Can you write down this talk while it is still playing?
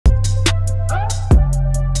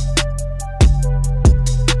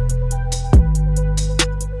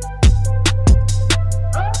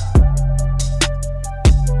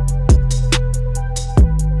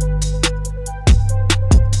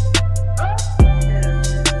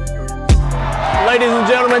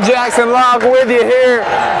Ryan Jackson Locke with you here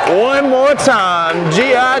one more time.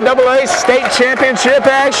 GIAA State Championship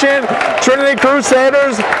action. Trinity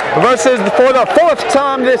Crusaders versus, for the 4th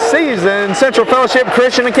time this season, Central Fellowship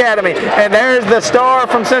Christian Academy. And there's the star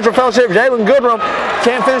from Central Fellowship, Jalen Goodrum.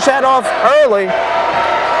 Can't finish that off early.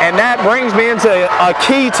 And that brings me into a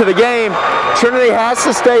key to the game. Trinity has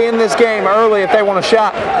to stay in this game early if they want a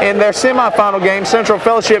shot. In their semifinal game, Central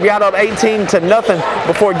Fellowship got up 18-0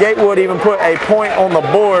 before Gatewood even put a point on the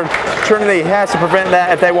board. Trinity has to prevent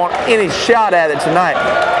that if they want any shot at it tonight.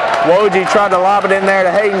 Woj tried to lob it in there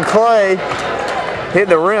to Hayden Clay. Hit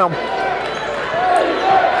the rim.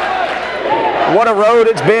 What a road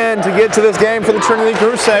it's been to get to this game for the Trinity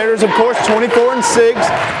Crusaders. Of course, 24-6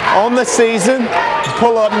 on the season.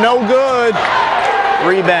 Pull up no good.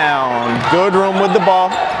 Rebound. Goodrum with the ball.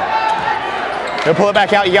 He'll pull it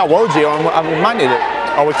back out. You got Woj on. I might need it.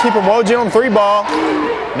 Oh, we're keeping Woj on 3-ball.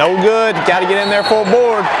 No good. Got to get in there full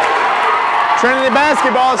board. Trinity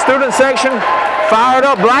basketball student section fired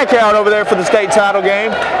up. Blackout over there for the state title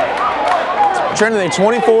game. Trinity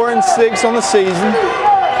 24-6 on the season.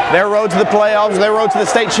 Their road to the playoffs, their road to the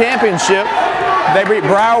state championship. They beat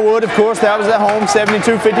Briarwood, of course, that was at home,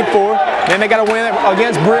 72-54. Then they got a win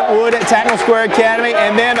against Brentwood at Tackle Square Academy.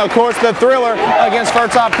 And then, of course, the thriller against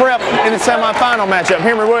Fertile Prep in the semifinal matchup.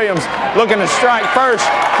 Henry Williams looking to strike first.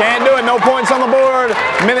 Can't do it, no points on the board.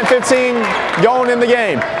 Minute 15 going in the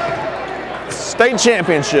game. State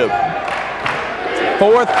championship.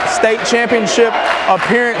 4th state championship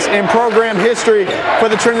appearance in program history for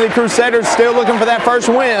the Trinity Crusaders. Still looking for that first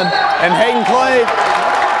win. And Hayden Clay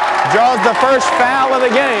draws the first foul of the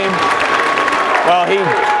game. Well, he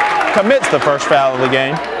commits the first foul of the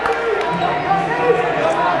game.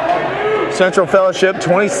 Central Fellowship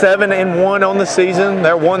 27-1 on the season.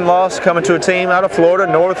 Their one loss coming to a team out of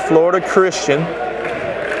Florida, North Florida Christian.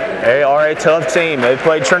 They are a tough team. They've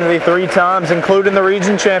played Trinity 3 times, including the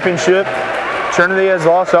region championship. Trinity has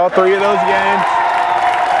lost all 3 of those games.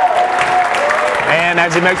 And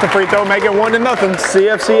as he makes the free throw, make it 1-0.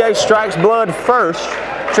 CFCA strikes blood first.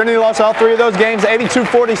 Trinity lost all 3 of those games,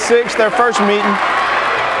 82-46, their first meeting.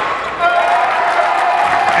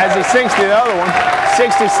 As he sinks the other one,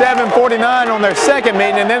 67-49 on their second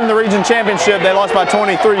meeting. And then in the region championship, they lost by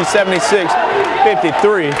 23,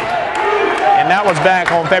 76-53. And that was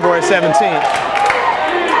back on February 17th.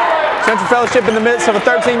 Central Fellowship in the midst of a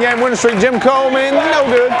 13-game winning streak. Jim Coleman, no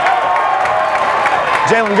good.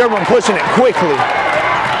 Jalen Goodrum pushing it quickly.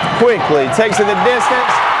 Takes it the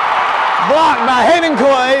distance. Blocked by Hayden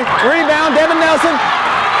Clay. Rebound, Devin Nelson.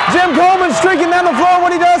 Jim Coleman streaking down the floor.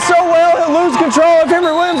 What he does so well, he'll lose control. If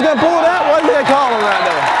Henry Williams going to pull it out, what did they call him right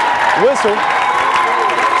there? Whistle.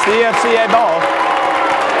 CFCA ball.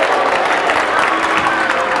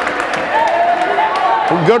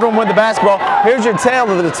 Goodrum with the basketball. Here's your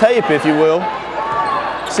tale of the tape, if you will.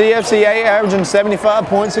 CFCA averaging 75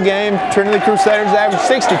 points a game. Trinity Crusaders average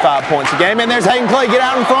 65 points a game. And there's Hayden Clay, get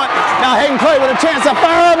out in front. Now Hayden Clay with a chance to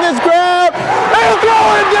fire up this grab. They'll throw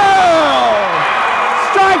it down!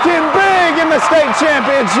 Striking big in the state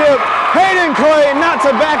championship. Hayden Clay not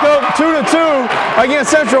to back up 2-2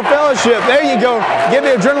 against Central Fellowship. There you go. Get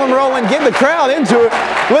the adrenaline rolling, get the crowd into it.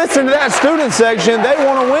 Listen to that student section. They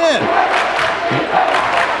want to win.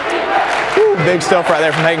 Ooh, big stuff right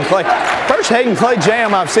there from Hayden Clay. First Hayden Clay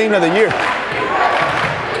jam I've seen of the year.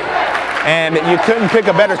 And you couldn't pick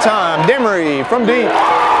a better time. Demery from deep.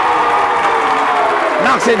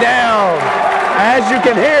 Knocks it down. As you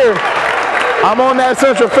can hear, I'm on that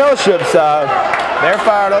Central Fellowship side. They're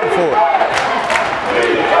fired up for it.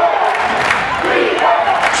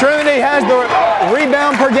 Trinity has the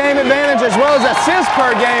rebound per game advantage as well as assist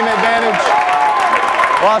per game advantage,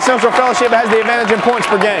 while Central Fellowship has the advantage in points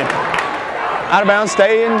per game. Out of bounds,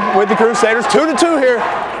 staying with the Crusaders. 2-2 here.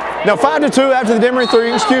 No, 5-2 after the Demery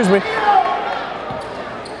 3, excuse me.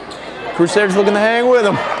 Crusaders looking to hang with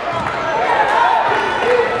them.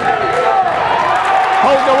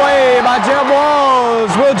 Poked away by Jeb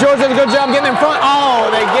Walls. Will George does a good job getting in front. Oh,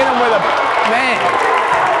 they get him with a, man.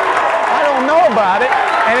 I don't know about it.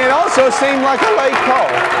 And it also seemed like a late call.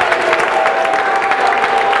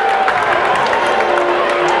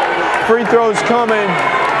 Free throws coming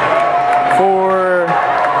for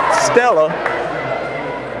Stella.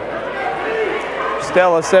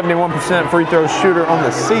 Stella, 71% free throw shooter on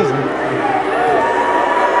the season.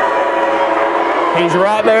 He's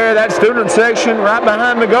right there, that student section, right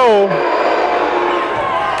behind the goal.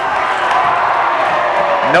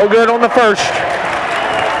 No good on the first.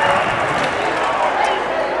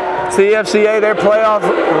 CFCA, their playoff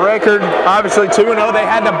record, obviously 2-0. They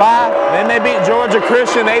had to bye. Then they beat Georgia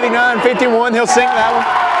Christian 89-51. He'll sink that one.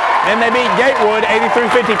 And they beat Gatewood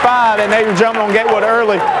 83-55, and they were jumping on Gatewood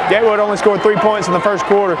early. Gatewood only scored 3 points in the first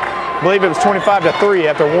quarter. I believe it was 25-3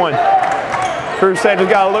 after 1. Crusaders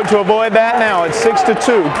got to look to avoid that now. It's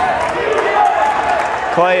 6-2.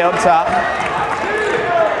 Clay up top.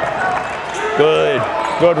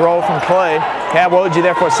 Good roll from Clay. Had Woj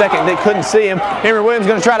there for a second. They couldn't see him. Henry Williams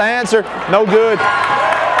going to try to answer. No good.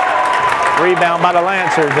 Rebound by the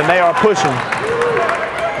Lancers, and they are pushing.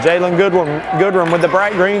 Jalen Goodrum with the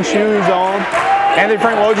bright green shoes on. Anthony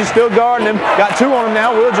Frank Woj still guarding him. Got 2 on him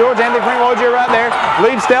now. Will George, Anthony Frank Woj right there.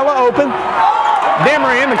 Leaves Stella open.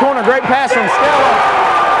 Demery in the corner. Great pass from Stella.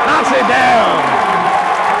 Knocks it down.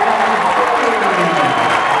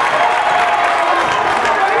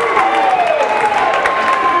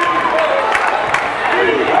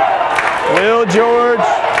 Will George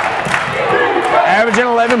averaging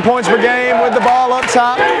 11 points per game with the ball up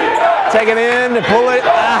top. Take it in and pull it.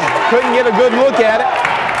 Couldn't get a good look at it.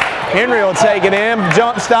 Henry will take it in.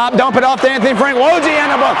 Jump stop. Dump it off to Anthony Frank Woj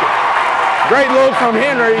and a bucket. Great look from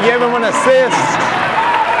Henry. Give him an assist.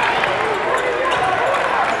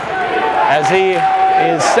 As he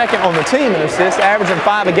is second on the team in assists, averaging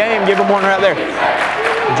 5 a game. Give him one right there.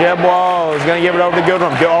 Jeb Wall is going to give it over to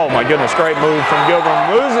Goodrum. Oh my goodness, great move from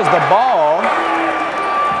Goodrum. Loses the ball.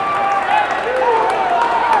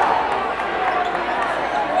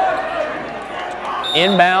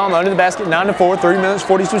 Inbound under the basket, 9-4, 3 minutes,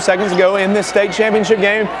 42 seconds to go in this state championship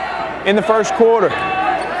game in the first quarter.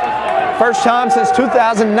 First time since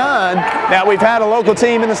 2009 that we've had a local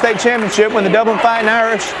team in the state championship when the Dublin Fighting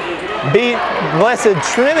Irish beat Blessed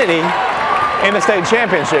Trinity in the state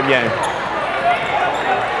championship game.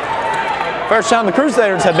 First time the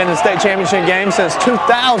Crusaders have been in the state championship game since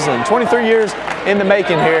 2000. 23 years in the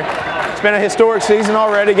making here. It's been a historic season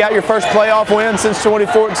already. Got your first playoff win since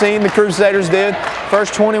 2014, the Crusaders did.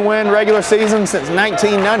 First 20-win regular season since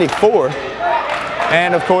 1994.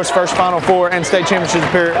 And, of course, first Final Four and state championship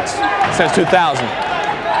appearance since 2000.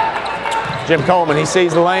 Jim Coleman, he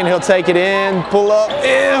sees the lane. He'll take it in, pull up.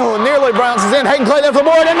 Ew, nearly bounces in. Hayden Clay there for the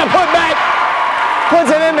board, and the putback.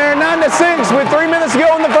 Puts it in there, 9-6 with 3 minutes to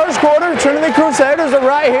go in the first quarter. Trinity Crusaders are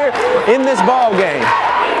right here in this ball game.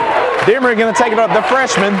 Demery going to take it up, the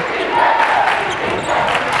freshman.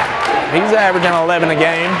 He's averaging 11 a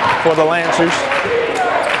game for the Lancers.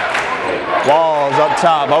 Walls up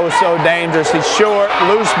top, oh so dangerous. He's short,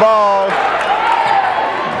 loose ball.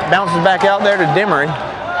 Bounces back out there to Demery.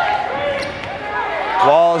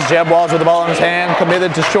 Walls, Jeb Walls with the ball in his hand,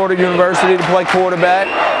 committed to Shorter University to play quarterback.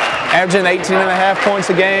 Averaging 18.5 points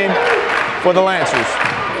a game for the Lancers.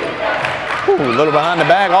 Ooh, a little behind the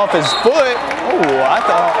back, off his foot. Ooh, I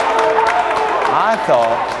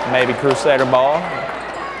thought maybe Crusader ball.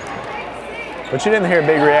 But you didn't hear a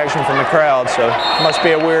big reaction from the crowd, so it must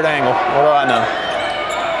be a weird angle. What do I know?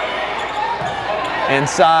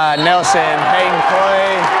 Inside, Nelson, Hayden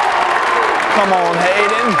Clay. Come on,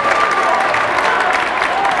 Hayden.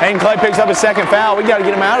 Hayden Clay picks up his second foul. We got to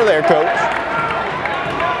get him out of there, coach.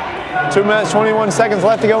 2 minutes, 21 seconds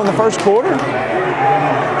left to go in the first quarter.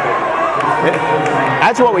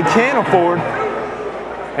 That's what we can afford.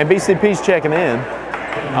 And BCP's checking in.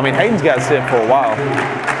 I mean, Hayden's got to sit for a while.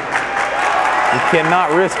 You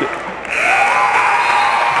cannot risk it.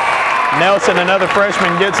 Nelson, another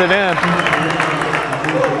freshman, gets it in.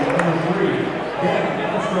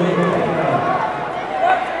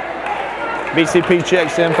 BCP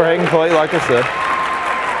checks in for Hayden Clay, like I said.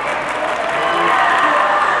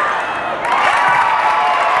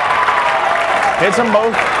 Hits them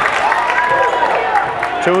both.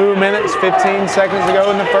 2 minutes, 15 seconds to go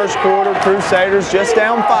in the first quarter. Crusaders just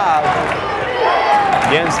down 5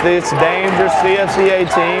 against this dangerous CFCA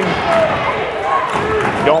team.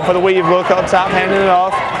 Going for the weave look up top, handing it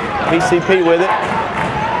off. BCP with it.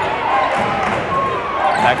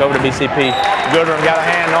 Back over to BCP. Goodrum got a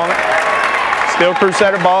hand on it. Still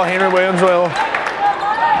Crusader ball. Henry Williams will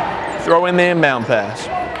throw in the inbound pass.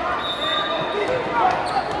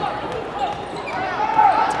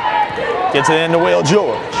 Gets it into Will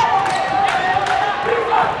George.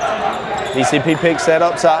 BCP picks that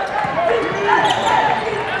up top.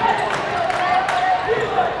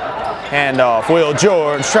 Handoff, Will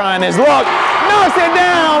George trying his luck. Knocks it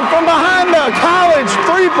down from behind the college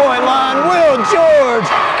three-point line. Will George,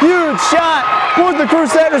 huge shot. Pulls the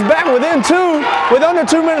Crusaders back within 2 with under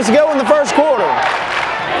 2 minutes to go in the first quarter.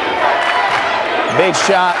 Big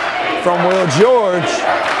shot from Will George.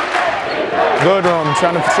 Goodrum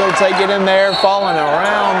trying to facilitate, get in there, falling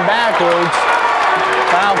around backwards.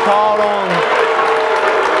 Foul called on,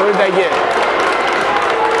 who did they get?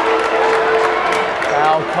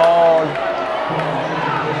 Foul called,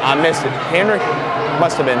 I missed it. Henry?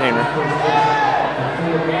 Must have been Henry.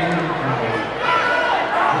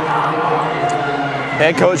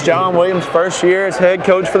 Head coach John Williams, first year as head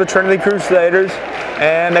coach for the Trinity Crusaders,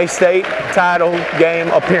 and a state title game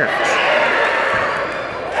appearance.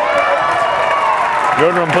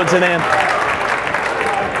 Goodrum puts it in.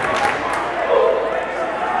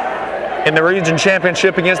 In the region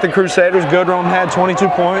championship against the Crusaders, Goodrum had 22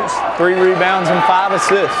 points, 3 rebounds, and 5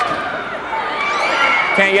 assists.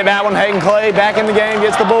 Can't get that one. Hayden Clay back in the game,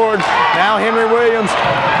 gets the board. Now Henry Williams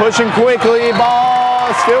pushing quickly.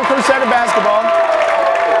 Ball, still Crusader basketball.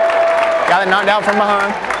 Got it knocked out from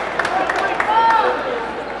behind.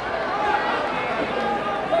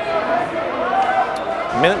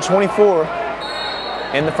 Minute 24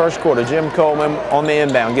 in the first quarter. Jim Coleman on the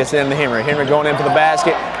inbound, gets it into Henry. Henry going in for the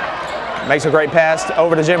basket. Makes a great pass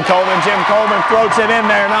over to Jim Coleman. Jim Coleman floats it in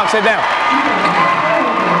there, knocks it down.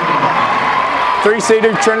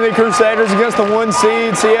 3-seeded Trinity Crusaders against the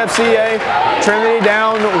 1-seed CFCA. Trinity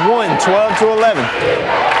down 1, 12-11.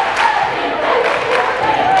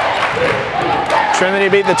 Trinity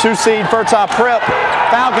beat the 2-seed Fertile Prep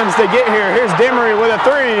Falcons to get here. Here's Demery with a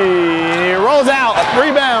 3. He rolls out,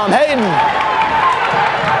 rebound, Hayden.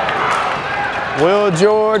 Will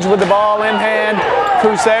George with the ball in hand.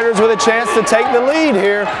 Crusaders with a chance to take the lead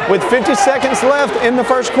here with 50 seconds left in the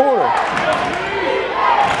first quarter.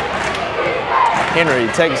 Henry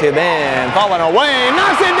takes it in, falling away,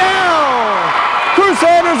 knocks it down!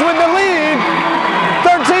 Crusaders with the lead,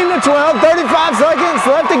 13-12, 35 seconds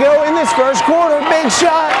left to go in this first quarter. Big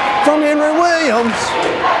shot from Henry Williams,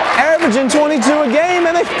 averaging 22 a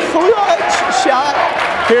game, and a clutch shot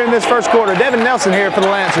here in this first quarter. Devin Nelson here for the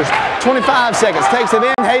Lancers, 25 seconds, takes it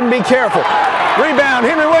in, Hayden, be careful. Rebound,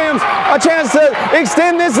 Henry Williams, a chance to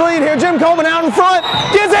extend this lead here. Jim Coleman out in front,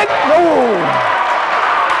 gets it, oh!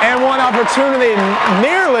 And one opportunity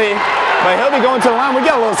nearly, but he'll be going to the line. We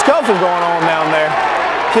got a little scuffle going on down there.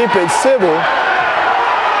 Keep it civil.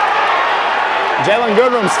 Jalen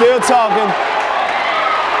Goodrum still talking.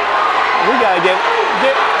 We got to give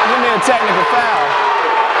me a technical foul.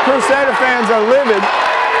 Crusader fans are livid.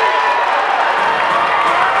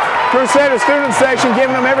 Crusader student section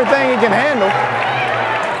giving them everything he can handle.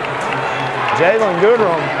 Jalen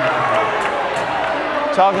Goodrum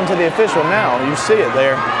talking to the official now. You see it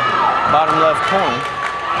there, bottom left corner.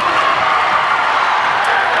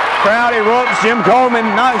 Crowd erupts. Jim Coleman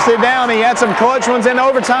knocks it down. He had some clutch ones in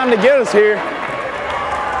overtime to get us here.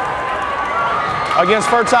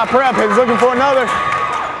 Against Fertile Prep, he's looking for another.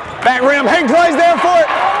 Back rim, Hayden Clay's there for it.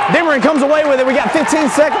 Demery comes away with it. We got 15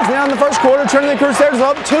 seconds now in the first quarter. Trinity Crusaders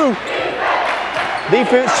up 2.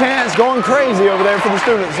 Defense chance going crazy over there for the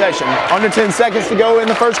student section. Under 10 seconds to go in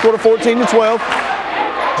the first quarter, 14-12.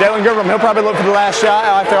 Jalen Goodrum, he'll probably look for the last shot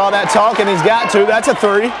after all that talk, and he's got to. That's a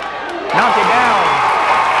 3. Knock it down.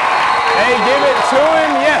 They give it to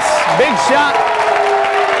him. Yes, big shot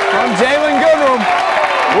from Jalen Goodrum.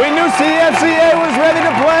 We knew CFCA was ready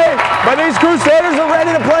to play, but these Crusaders are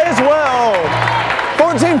ready to play as well.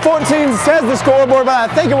 14-14 says the scoreboard, but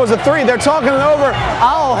I think it was a 3. They're talking it over.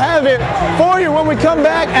 I'll have it for you when we come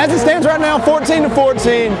back. As it stands right now,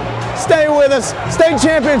 14-14. Stay with us. State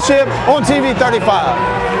championship on TV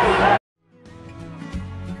 35.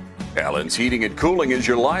 Allen's Heating and Cooling is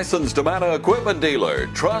your licensed Amana equipment dealer.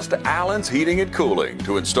 Trust Allen's Heating and Cooling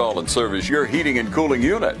to install and service your heating and cooling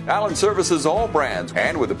unit. Allen services all brands,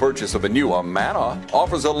 and with the purchase of a new Amana,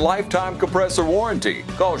 offers a lifetime compressor warranty.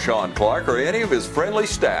 Call Sean Clark or any of his friendly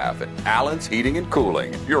staff at Allen's Heating and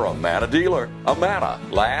Cooling, your Amana dealer. Amana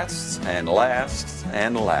lasts and lasts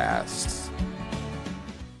and lasts.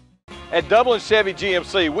 At Dublin Chevy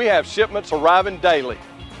GMC, we have shipments arriving daily.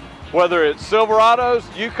 Whether it's Silverados,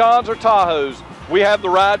 Yukons, or Tahoes, we have the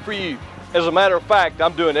ride for you. As a matter of fact,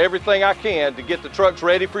 I'm doing everything I can to get the trucks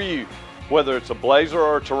ready for you. Whether it's a Blazer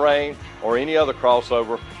or a Terrain or any other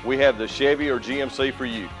crossover, we have the Chevy or GMC for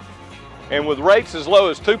you. And with rates as low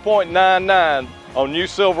as 2.99 on new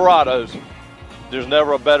Silverados, there's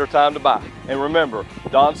never a better time to buy. And remember,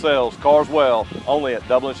 Don sells cars well, only at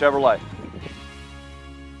Dublin Chevrolet.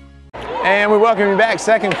 And we welcome you back,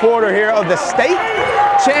 second quarter here of the state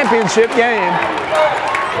championship game.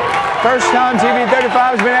 First time TV 35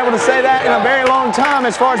 has been able to say that in a very long time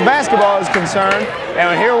as far as basketball is concerned.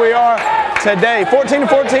 And here we are today,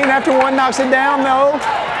 14-14 after one knocks it down though.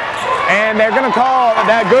 And they're gonna call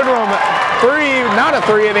that Goodrum 3, not a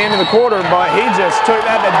 3 at the end of the quarter, but he just took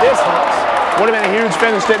that the distance. Would have been a huge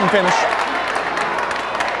finish, didn't finish.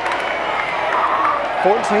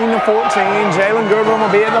 14-14, Jalen Goodrum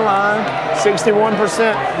will be at the line,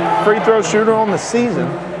 61% free throw shooter on the season.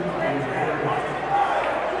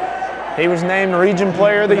 He was named Region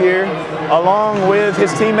Player of the Year along with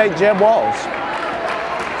his teammate Jeb Walls.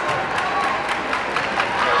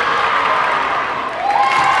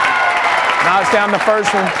 Knocks down the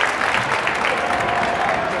first one.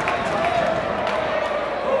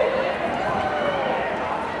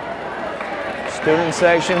 Student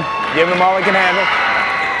section, giving them all they can handle.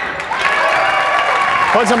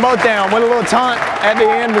 Puts them both down with a little taunt at the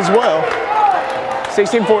end as well.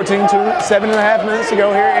 16-14, 7.5 minutes to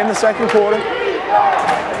go here in the second quarter.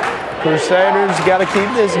 Crusaders got to keep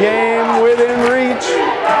this game within reach.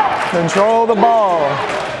 Control the ball.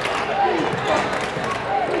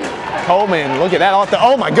 Coleman, look at that off the,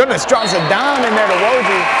 oh my goodness, drops a dime in there to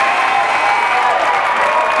Wojcik.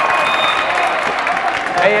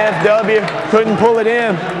 AFW couldn't pull it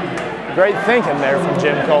in. Great thinking there from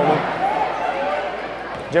Jim Coleman.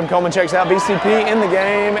 Jim Coleman checks out BCP in the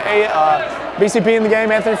game. BCP in the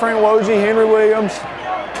game, Anthony Frank Wojcik, Henry Williams,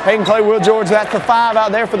 Hayden Clay, Will George. That's the 5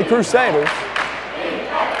 out there for the Crusaders.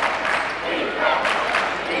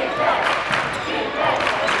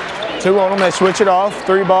 Two on them, they switch it off.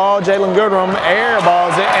 3 ball, Jalen Goodrum air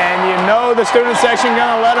balls it, and you know the student section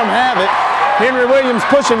gonna let them have it. Henry Williams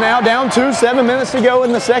pushing now, down 2, 7 minutes to go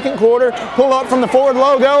in the second quarter. Pull up from the forward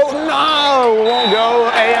logo, no, won't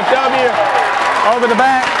go. AFW over the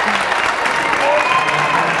back.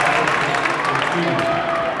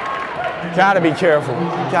 Gotta be careful,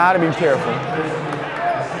 gotta be careful.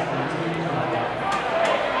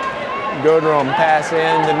 Goodrum pass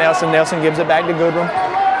in to Nelson. Nelson gives it back to Goodrum.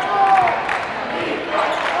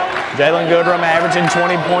 Jalen Goodrum averaging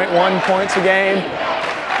 20.1 points a game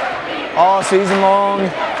all season long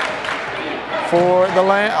for the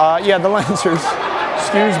the Lancers.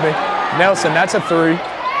 Excuse me. Nelson, that's a 3.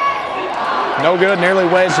 No good, nearly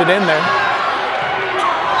wedged it in there.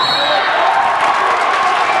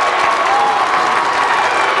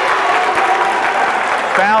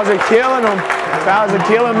 Fouls are killing them. Fouls are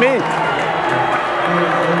killing me.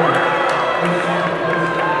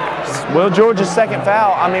 Will George's second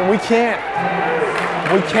foul. I mean, we can't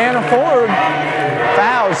afford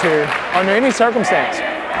fouls here under any circumstance.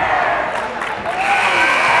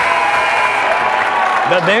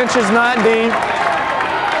 The bench is not deep.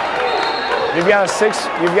 You've got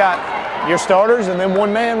you've got your starters and then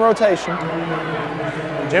 1-man rotation.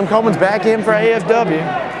 Jim Coleman's back in for AFW.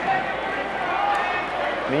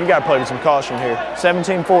 I mean, you got to play with some caution here.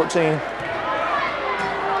 17-14.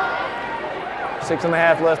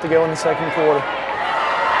 6.5 left to go in the second quarter.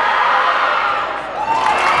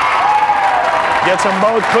 Gets them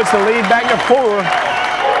both, puts the lead back to 4.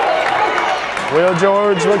 Will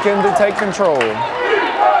George looking to take control.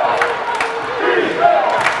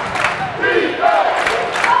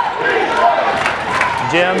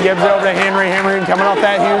 Jim gives it over to Henry. Henry coming off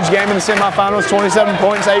that huge game in the semifinals, 27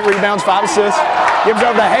 points, 8 rebounds, 5 assists. Gives it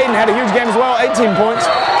over to Hayden, had a huge game as well, 18 points.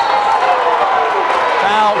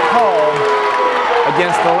 Foul call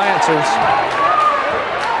against the Lancers.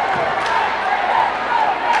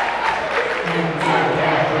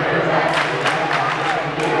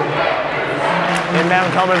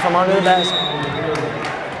 Inbound coming from under the basket.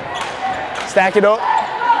 Stack it up.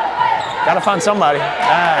 Got to find somebody.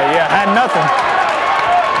 Yeah, had nothing.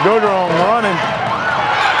 Goodrum running.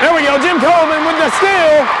 There we go, Jim Coleman with the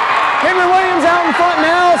steal. Henry Williams out in front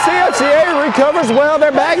now. CFCA recovers well.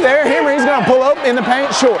 They're back there. Henry's going to pull up in the paint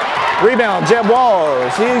short. Rebound, Jeb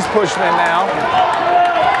Walls. He's pushing it now.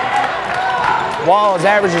 Walls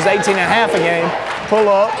averages 18.5 a game. Pull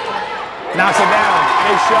up. Knocks it down.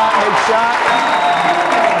 Big shot, big shot.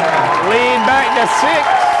 Lead back to 6.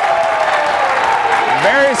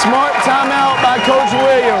 Very smart timeout by Coach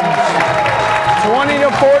Williams.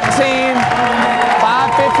 20-14.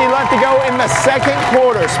 5:50 left to go in the second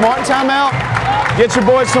quarter. Smart timeout. Get your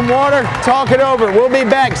boys some water. Talk it over. We'll be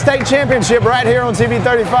back. State championship right here on TV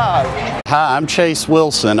 35. Hi, I'm Chase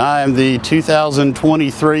Wilson. I am the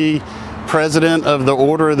 2023 president of the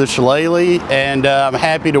Order of the Shillelagh, and I'm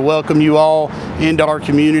happy to welcome you all into our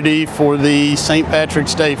community for the St.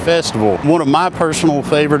 Patrick's Day Festival. One of my personal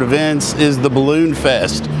favorite events is the Balloon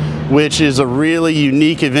Fest, which is a really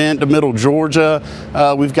unique event to Middle Georgia.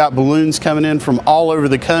 We've got balloons coming in from all over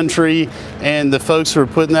the country, and the folks who are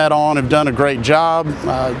putting that on have done a great job.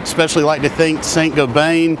 Especially like to thank St.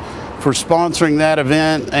 Gobain for sponsoring that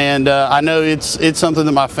event, and I know it's something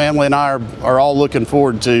that my family and I are all looking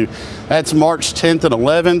forward to. That's March 10th and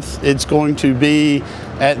 11th. It's going to be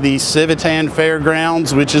at the Civitan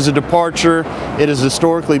Fairgrounds, which is a departure. It has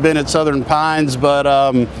historically been at Southern Pines, but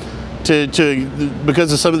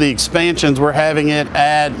because of some of the expansions, we're having it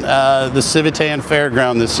at the Civitan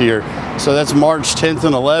Fairground this year. So that's March 10th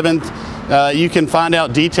and 11th. You can find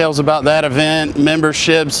out details about that event,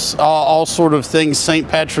 memberships, all sort of things St.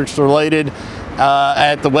 Patrick's related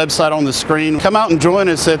at the website on the screen. Come out and join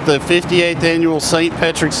us at the 58th Annual St.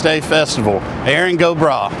 Patrick's Day Festival. Aaron, go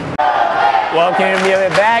Brah. Welcome you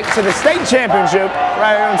back to the state championship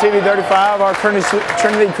right here on TV 35. Our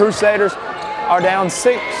Trinity Crusaders are down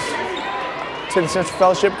 6 to the Central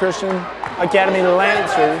Fellowship Christian Academy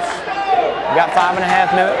Lancers. We've got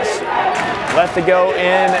 5.5 minutes left to go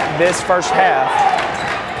in this first half.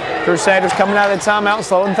 Crusaders coming out of the timeout,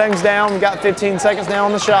 slowing things down. We've got 15 seconds now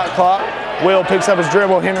on the shot clock. Will picks up his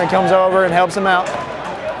dribble. Henry comes over and helps him out.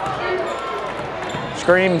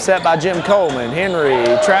 Screen set by Jim Coleman. Henry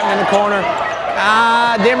trapped in the corner.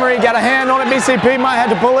 Demery got a hand on it. BCP might have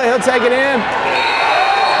to pull it. He'll take it in.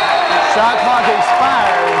 Shot clock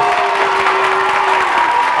expires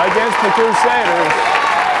against the Crusaders.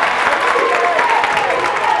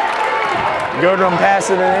 Goodrum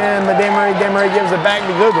passes it in to Demery. Demery gives it back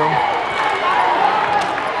to Goodrum.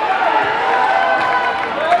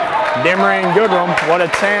 Demery and Goodrum, what a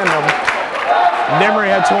tandem. Demery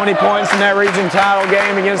had 20 points in that region title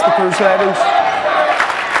game against the Crusaders.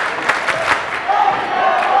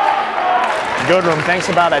 Goodrum thinks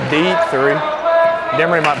about a deep three.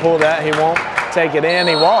 Demery might pull that, he won't. Take it in,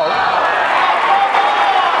 he walked.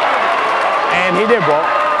 And he did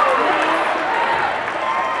walk.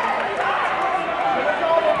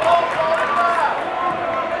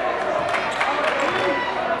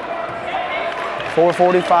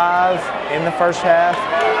 .445 in the first half.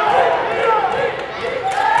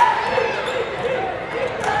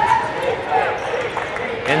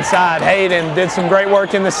 Inside, Hayden did some great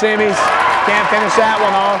work in the semis. Can't finish that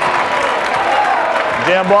one off.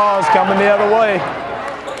 Jeb Walls coming the other way.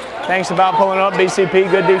 Thanks about pulling up.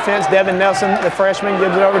 BCP, good defense. Devin Nelson, the freshman,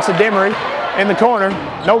 gives it over to Demery in the corner.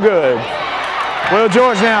 No good. Will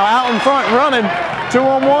George now out in front running.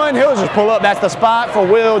 2-on-1. He'll just pull up. That's the spot for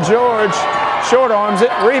Will George. Short arms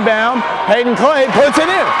it. Rebound. Hayden Clay puts it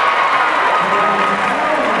in.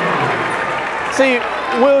 See,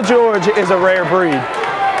 Will George is a rare breed.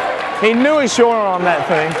 He knew he short armed that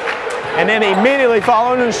thing, and then he immediately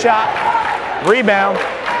followed his shot. Rebound.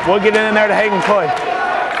 We'll get in there to Hayden Clay.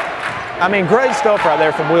 I mean, great stuff right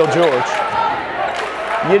there from Will George.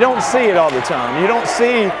 You don't see it all the time. You don't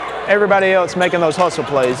see everybody else making those hustle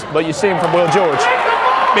plays, but you see them from Will George.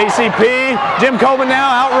 BCP, Jim Coleman now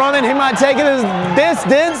out running. He might take it as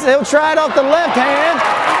distance. He'll try it off the left hand.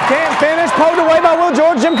 Can't finish. Pulled away by Will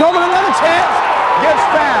George. Jim Coleman another chance. Gets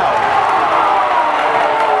fouled.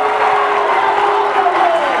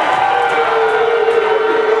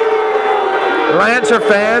 Lancer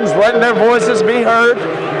fans letting their voices be heard.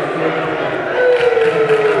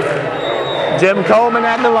 Jim Coleman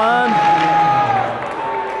at the line.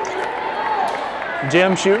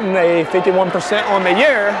 Jim shooting a 51% on the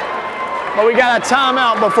year, but we got a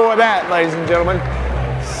timeout before that, ladies and gentlemen.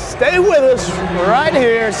 Stay with us right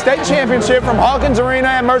here. State championship from Hawkins Arena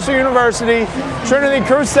at Mercer University. Trinity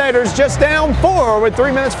Crusaders just down 4 with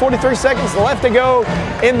 3 minutes 43 seconds left to go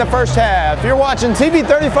in the first half. You're watching TV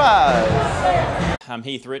 35. I'm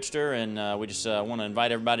Heath Richter, and we just want to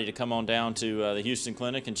invite everybody to come on down to the Houston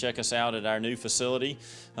Clinic and check us out at our new facility.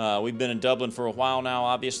 We've been in Dublin for a while now,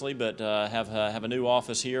 obviously, but have a new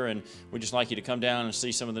office here, and we'd just like you to come down and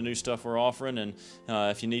see some of the new stuff we're offering. And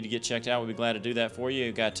if you need to get checked out, we'd be glad to do that for you.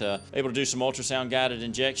 We've got able to do some ultrasound-guided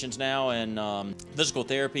injections now, and physical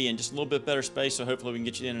therapy, and just a little bit better space, so hopefully we can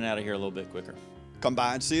get you in and out of here a little bit quicker. Come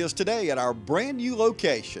by and see us today at our brand new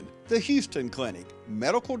location, the Houston Clinic,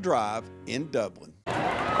 Medical Drive in Dublin.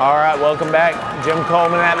 All right, welcome back. Jim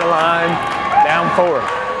Coleman at the line, down 4.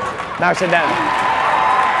 Knocks it down.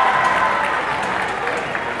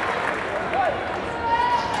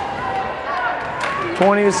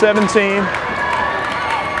 (20-17).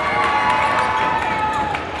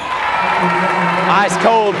 Ice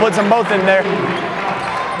cold, puts them both in there.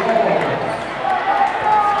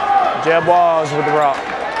 Jeb Walls with the rock.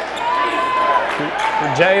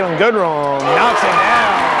 Jalen Goodrum knocks it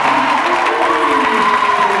down.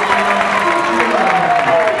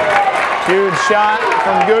 Huge shot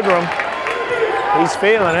from Goodrum. He's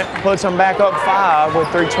feeling it. Puts him back up 5 with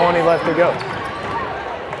 3:20 left to go.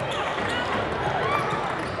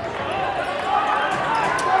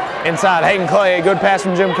 Inside, Hayden Clay. Good pass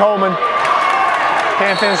from Jim Coleman.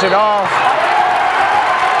 Can't finish it off.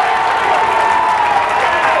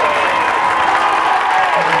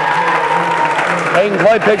 Hayden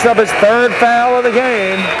Clay picks up his 3rd foul of the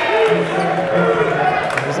game.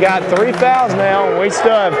 He's got 3 fouls now. We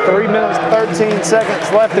still have 3 minutes, 13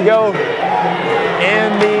 seconds left to go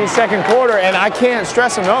in the second quarter. And I can't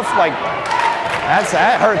stress enough, like,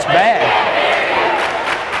 That hurts bad.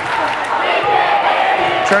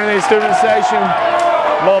 Trinity Student Station,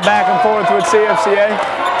 a little back and forth with CFCA.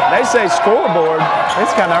 They say scoreboard.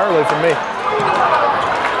 It's kind of early for me.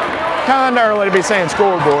 Kind of early to be saying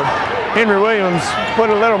scoreboard. Henry Williams put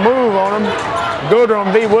a little move on him.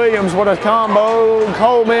 Goodrum v. Williams, what a combo.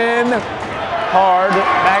 Coleman, hard,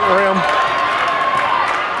 back rim.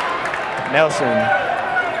 Nelson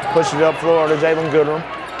pushes it up floor to Jalen Goodrum.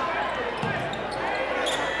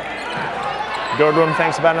 Goodrum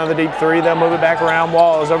thinks about another deep three. They'll move it back around.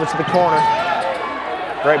 Walls over to the corner.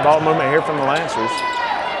 Great ball movement here from the Lancers.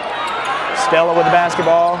 Stella with the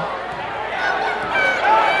basketball.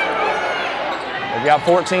 They've got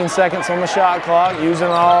 14 seconds on the shot clock, using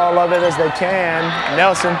all of it as they can.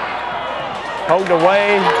 Nelson poked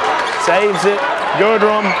away, saves it.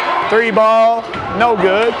 Goodrum, three ball, no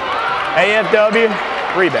good. AFW,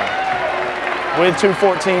 rebound. With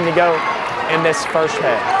 2:14 to go in this first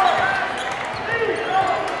half.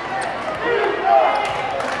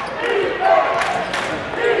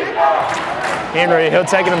 Henry, he'll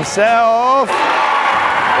take it himself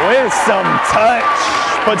with some touch.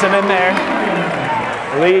 Puts it in there.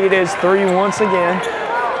 Lead is 3 once again.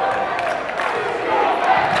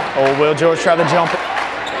 Oh, Will George try to jump it.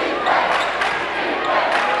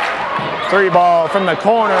 Three ball from the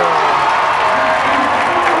corner.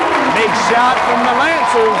 Big shot from the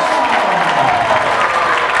Lancers.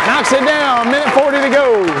 Knocks it down, minute 40 to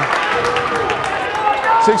go.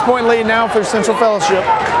 6-point lead now for Central Fellowship.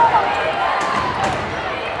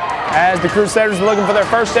 As the Crusaders are looking for their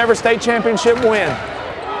first ever state championship win.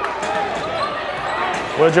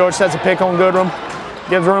 Will George sets a pick on Goodrum.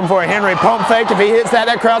 Gives room for a Henry pump fake. If he hits that,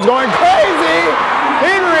 that crowd's going crazy.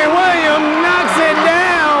 Henry Williams knocks it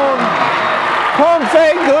down. Pump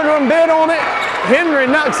fake, Goodrum bid on it. Henry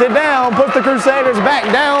knocks it down, puts the Crusaders back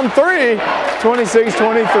down 3,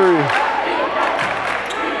 26-23.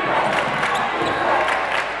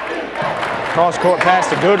 Cross court pass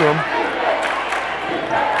to Goodrum.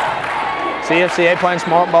 CFCA playing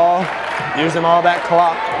smart ball, using all that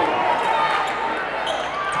clock.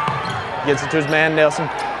 Gets it to his man, Nelson.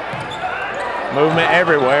 Movement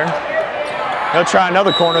everywhere. He'll try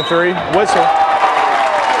another corner three. Whistle.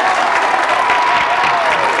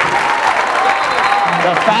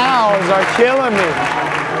 The fouls are killing me.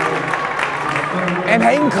 And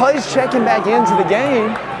Hayden Clay's checking back into the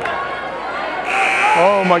game.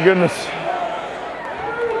 Oh my goodness.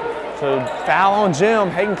 So foul on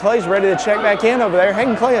Jim. Hayden Clay's ready to check back in over there.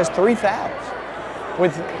 Hayden Clay has 3 fouls.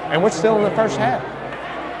 And we're still in the first half.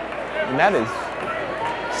 And that is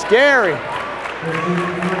scary.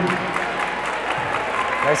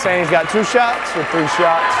 They're saying he's got 2 shots or 3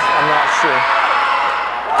 shots. I'm not sure.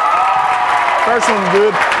 First one's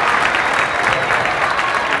good.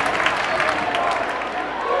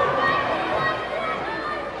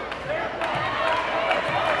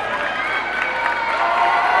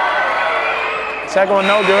 Second one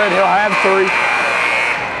no good. He'll have 3.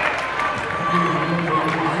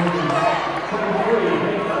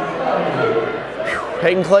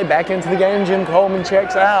 Hayden Clay back into the game. Jim Coleman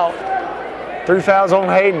checks out. 3 fouls on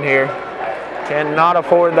Hayden here. Cannot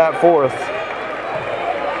afford that 4th.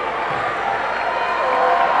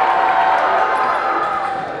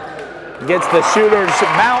 Gets the shooter's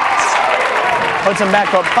bounce. Puts him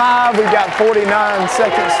back up 5. We've got 49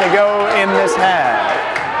 seconds to go in this half.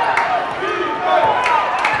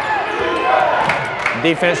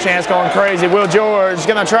 Defense chance going crazy. Will George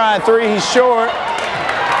gonna try a 3. He's short.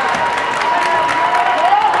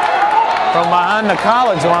 From behind the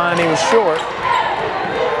college line, he was short.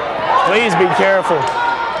 Please be careful.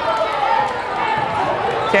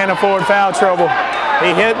 Can't afford foul trouble.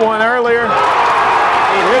 He hit one earlier.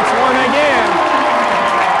 He hits one again.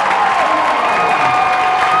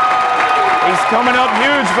 He's coming up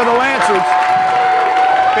huge for the Lancers.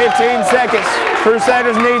 15 seconds.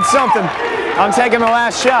 Crusaders need something. I'm taking the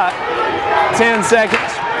last shot. 10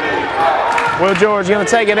 seconds. Will George gonna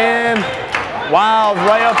take it in. Wild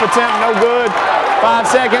layup attempt, no good. 5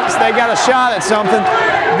 seconds, they got a shot at something.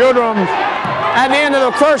 Goodrum at the end of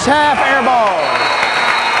the first half, air ball.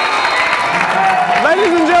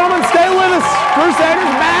 Ladies and gentlemen, stay with us.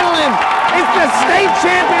 Crusaders battling. It's the state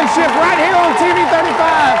championship right here on TV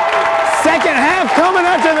 35. Second half coming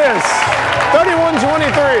after this.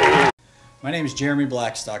 31-23. My name is Jeremy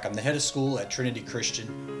Blackstock. I'm the head of school at Trinity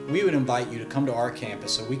Christian. We would invite you to come to our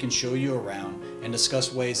campus so we can show you around and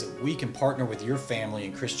discuss ways that we can partner with your family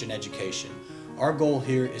in Christian education. Our goal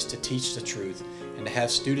here is to teach the truth and to have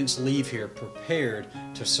students leave here prepared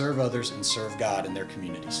to serve others and serve God in their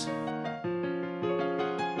communities.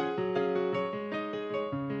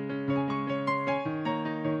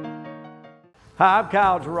 Hi, I'm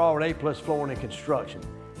Kyle Gerard at A+ Flooring and Construction.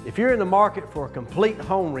 If you're in the market for a complete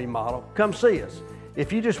home remodel, come see us.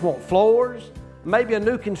 If you just want floors, maybe a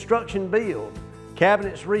new construction build,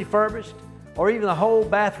 cabinets refurbished, or even a whole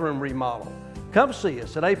bathroom remodel, come see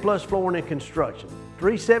us at A+ Flooring and Construction,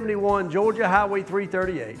 371 Georgia Highway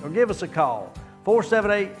 338, or give us a call,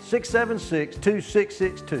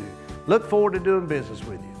 478-676-2662. Look forward to doing business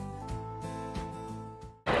with you.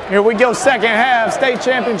 Here we go, second half, state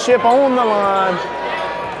championship on the line.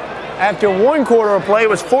 After one quarter of play, it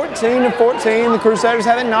was 14-14. The Crusaders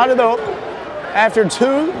had it knotted up. After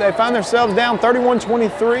two, they found themselves down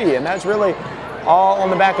 31-23, and that's really all on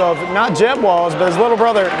the back of not Jeb Walls, but his little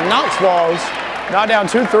brother Knox Walls. Knocked down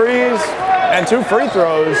 2 threes and 2 free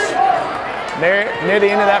throws near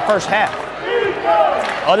the end of that first half.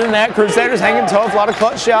 Other than that, Crusaders hanging tough, a lot of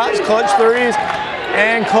clutch shots, clutch threes,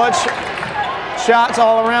 and clutch shots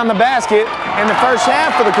all around the basket in the first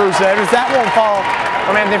half for the Crusaders. That won't fall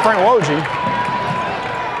from Anthony Frank Woj.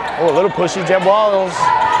 Oh, a little pushy, Jeb Walls.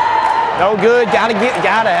 No good, gotta have it,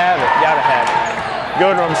 gotta have it.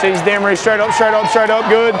 Goodrum sees Demery, straight up,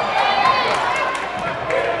 good.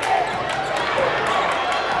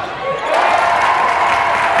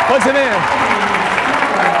 Puts it in.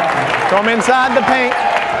 From inside the paint.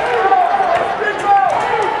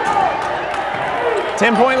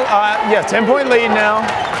 10-point lead now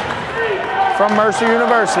from Mercer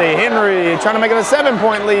University. Henry trying to make it a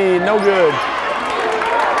 7-point lead, no good.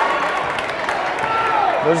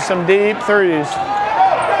 Those are some deep threes.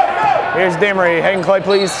 Here's Demery, Hayden Clay,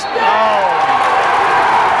 please. Oh.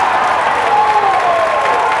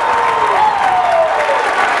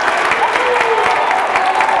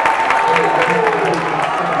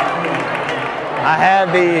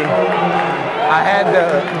 I had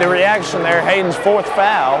the reaction there, Hayden's 4th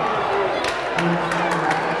foul.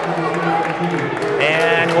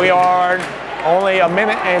 And we are only a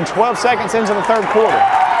minute and 12 seconds into the third quarter.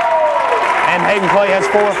 And Hayden Clay has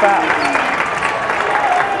 4 fouls.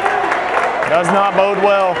 Does not bode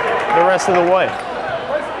well the rest of the way.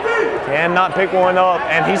 Cannot pick one up,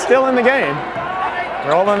 and he's still in the game.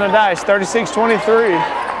 Rolling the dice, 36-23.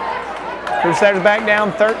 Crusaders back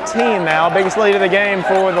down 13 now, biggest lead of the game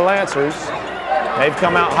for the Lancers. They've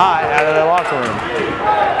come out hot out of their locker room.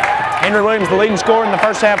 Henry Williams, the leading scorer in the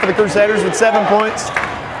first half for the Crusaders with 7 points.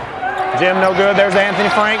 Jim, no good. There's Anthony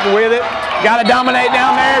Frank with it. Got to dominate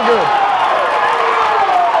down there, good.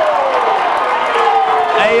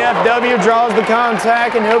 AFW draws the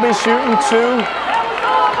contact, and he'll be shooting 2.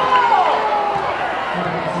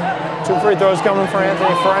 2 free throws coming for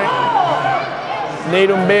Anthony Frank.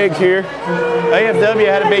 Need them big here. AFW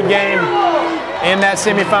had a big game in that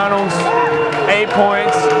semifinals. 8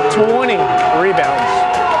 points, 20 rebounds.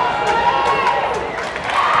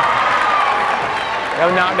 That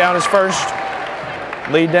would knock down his first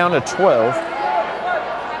lead down to 12.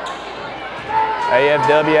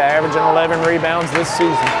 AFW averaging 11 rebounds this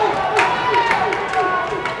season.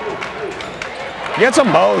 Gets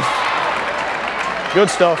them both. Good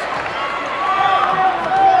stuff.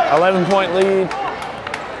 11-point lead.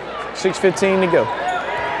 6:15 to go.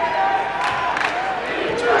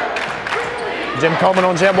 Jim Coleman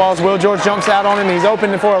on Jeb Walls. Will George jumps out on him. He's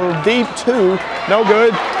open for a deep 2. No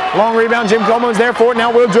good. Long rebound. Jim Coleman's there for it. Now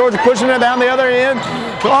Will George pushing it down the other end.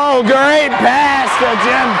 Oh, great pass to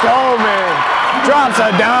Jim Coleman. Drops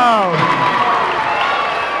a dime.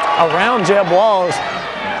 Around Jeb Walls.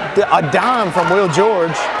 A dime from Will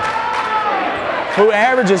George, who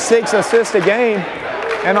averages 6 assists a game.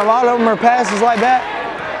 And a lot of them are passes like that.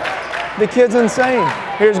 The kid's insane.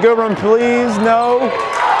 Here's Goodrum, please. No.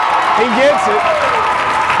 He gets it.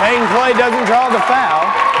 Hayden Clay doesn't draw the foul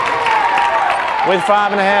with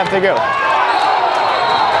 5.5 to go.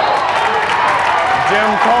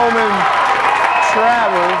 Jim Coleman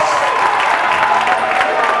travels.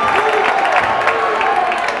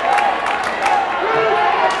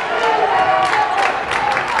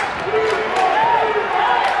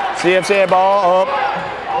 CFCA ball up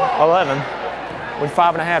 11 with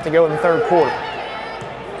 5.5 to go in the third quarter.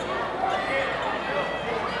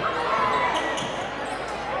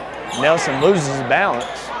 Nelson loses his balance.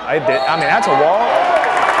 I mean, that's a wall.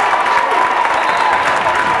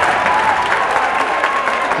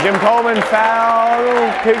 Jim Coleman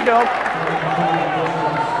foul picked up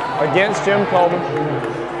against Jim Coleman.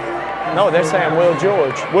 No, they're saying Will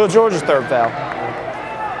George. Will George's third foul.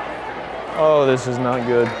 Oh, this is not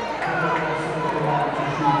good.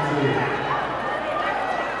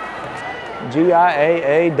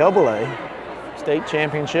 GIAA AA state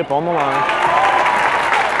championship on the line.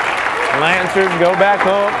 Lancers go back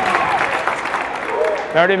up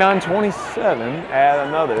 39-27, add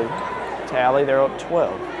another tally. They're up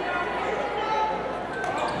 12.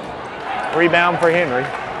 Rebound for Henry.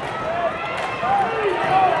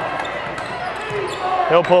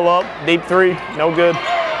 He'll pull up, deep three, no good.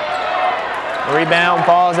 Rebound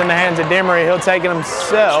falls in the hands of Demery. He'll take it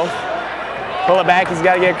himself. Pull it back, he's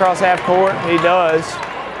got to get across half court. He does.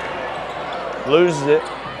 Loses it.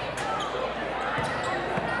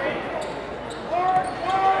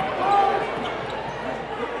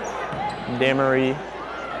 Demery.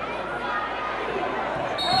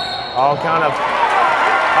 All kind of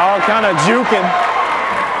juking.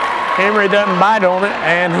 Henry doesn't bite on it,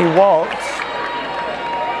 and he walks.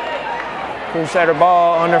 Crusader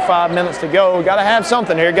ball, under 5 minutes to go. Got to have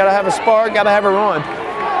something here. Got to have a spark. Got to have a run.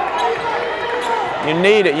 You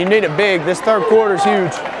need it. You need it big. This third quarter is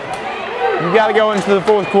huge. You got to go into the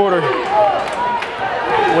fourth quarter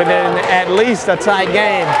within at least a tight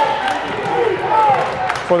game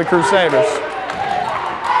for the Crusaders.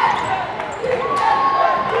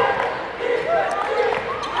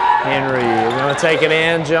 Henry is going to take it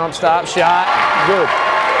in. Jump stop shot. Good.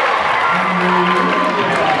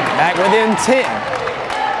 Back within 10.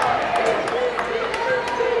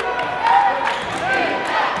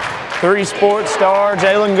 Three sports star,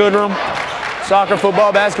 Jalen Goodrum. Soccer,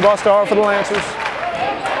 football, basketball star for the Lancers.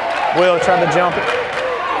 Will trying to jump it.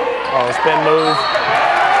 Oh, spin move.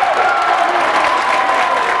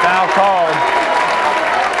 Foul called.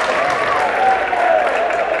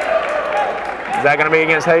 Is that going to be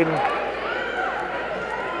against Hayden?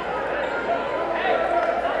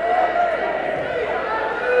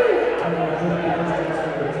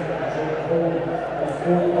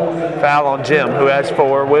 Foul on Jim, who has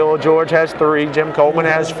 4. Will George has 3. Jim Coleman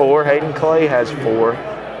has 4. Hayden Clay has 4.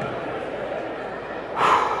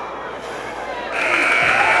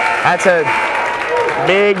 That's a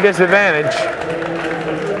big disadvantage.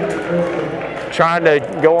 Trying to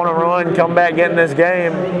go on a run, come back, get in this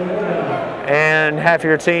game, and half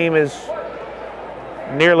your team is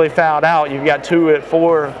nearly fouled out. You've got 2 at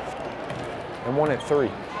 4 and 1 at 3.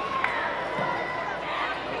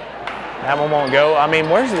 That one won't go. I mean,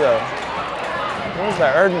 where's the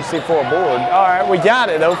urgency for a board? All right, we got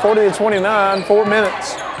it though. 40-29, 4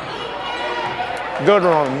 minutes.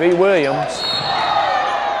 Goodrum v. Williams.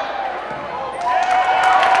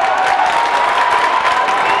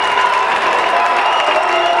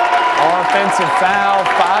 Offensive foul,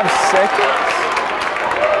 5 seconds.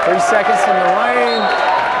 3 seconds in the lane.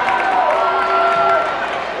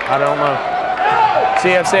 I don't know.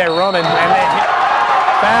 CFC running, and they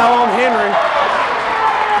foul on Henry.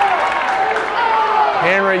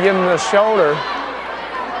 Henry giving the shoulder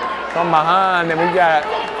from behind, and we got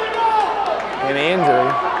an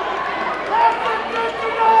injury.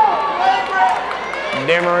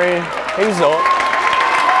 Demery, he's up.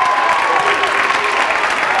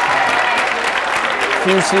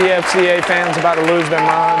 Few CFCA fans about to lose their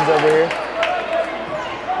minds over here.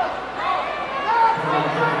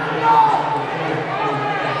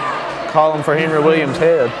 Calling for Henry Williams'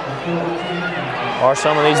 head. Or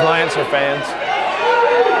some of these Lancer fans.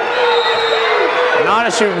 Not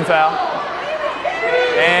a shooting foul.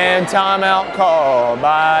 And timeout called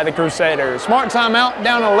by the Crusaders. Smart timeout,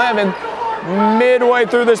 down 11. Midway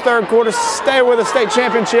through this third quarter. Stay with the state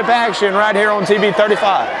championship action right here on TV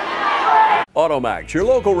 35. Automax, your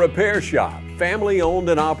local repair shop, family owned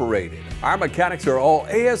and operated. Our mechanics are all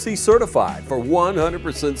ASE certified for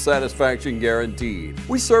 100% satisfaction guaranteed.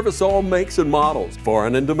 We service all makes and models,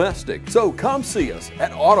 foreign and domestic. So come see us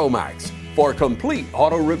at Automax for complete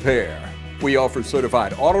auto repair. We offer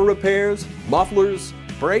certified auto repairs, mufflers,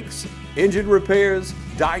 brakes, engine repairs,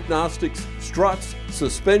 diagnostics, struts,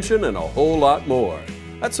 suspension, and a whole lot more.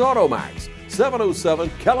 That's Automax. 707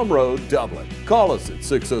 Kellam Road, Dublin. Call us at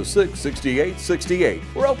 606-6868.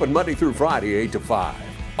 We're open Monday through Friday, 8 to 5.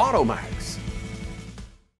 Automax.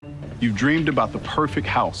 You've dreamed about the perfect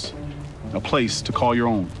house, a place to call your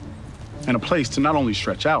own, and a place to not only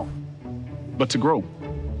stretch out, but to grow.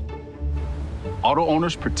 Auto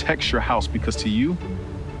Owners protects your house because to you,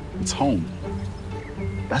 it's home.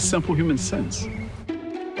 That's simple human sense.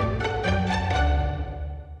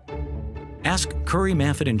 Ask Curry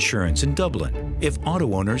Maffett Insurance in Dublin if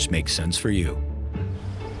Auto Owners make sense for you.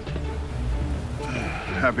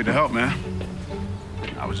 Happy to help, man.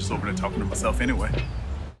 I was just over there talking to myself anyway.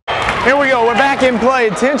 Here we go. We're back in play.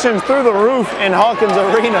 Tensions through the roof in Hawkins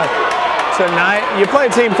Arena tonight. You play a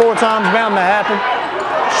team 4 times, bound to happen.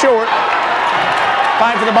 Short.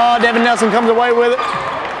 Fight for the ball. Devin Nelson comes away with it.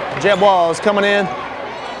 Jeb Walls coming in.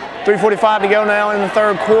 3:45 to go now in the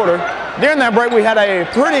third quarter. During that break, we had a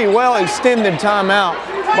pretty well extended timeout.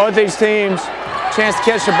 Both these teams, chance to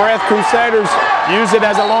catch their breath. Crusaders Use it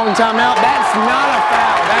as a long timeout. That's not a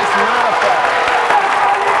foul. That's not a foul.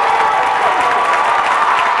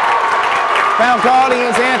 Foul called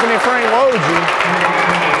against Anthony Frank Woj.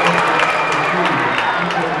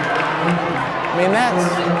 I mean, that's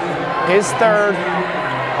his third.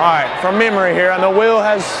 All right, from memory here, I know Will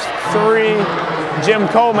has 3, Jim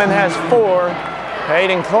Coleman has 4,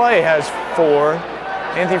 Hayden Clay has 4,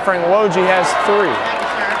 Anthony Frank Woj has 3.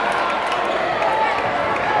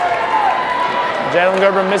 Jalen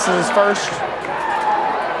Goodrum misses his first.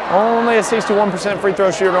 Only a 61% free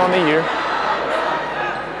throw shooter on the year.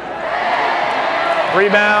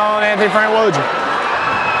 Rebound, Anthony Frank Woj.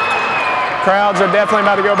 Crowds are definitely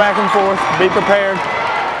about to go back and forth. Be prepared.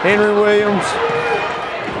 Henry Williams.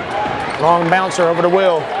 Long bouncer over to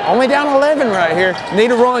Will. Only down 11 right here.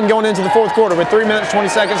 Need a run going into the fourth quarter with 3 minutes, 20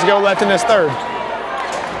 seconds to go left in this third.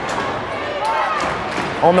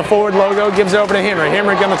 On the forward logo, gives it over to Henry.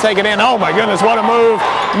 Henry gonna take it in. Oh my goodness, what a move.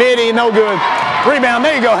 Midi, no good. Rebound,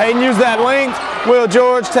 there you go, Hayden. Use that length. Will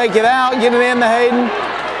George take it out, get it in to Hayden.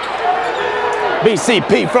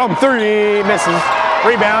 BCP from 3, misses.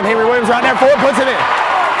 Rebound, Henry Williams right there, forward, puts it in.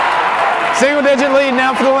 Single digit lead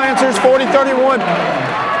now for the Lancers, 40-31.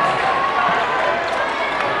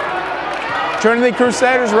 Trinity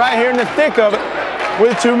Crusaders right here in the thick of it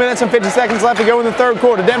with 2 minutes and 50 seconds left to go in the third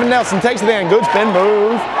quarter. Devin Nelson takes it in. Good spin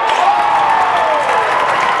move.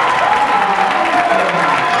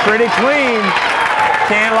 Pretty clean.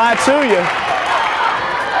 Can't lie to you.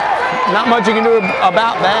 Not much you can do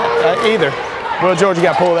about that either. Will George, you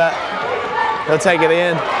got to pull that. He'll take it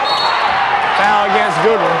in. Foul against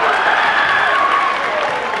Goodwin.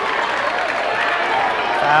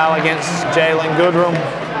 Foul against Jalen Goodrum,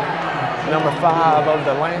 number 5 of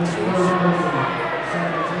the Lancers.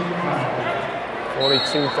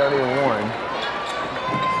 42-31.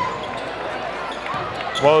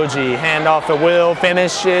 Woj, handoff to Will,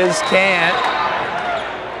 finishes, can't.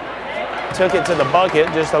 Took it to the bucket,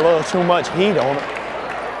 just a little too much heat on it.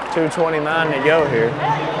 2:29 to go here.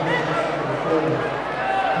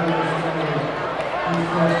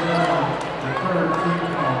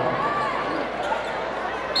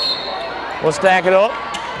 We'll stack it up.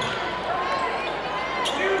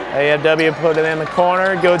 AFW put it in the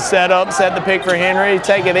corner. Good setup, set the pick for Henry.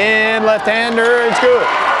 Take it in, left-hander, it's good.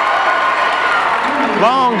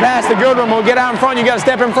 Long pass to Goodrum. We'll get out in front. You got to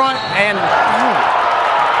step in front. And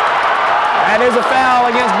that is a foul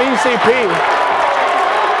against BCP.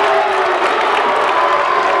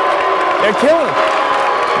 They're killing it.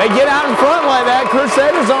 They get out in front like that.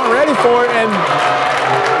 Crusaders aren't ready for it and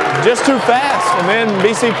just too fast. And then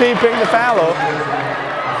BCP picked the foul up.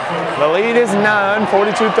 The lead is 9,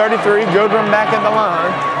 42-33. Goodrum back at the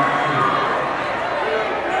line.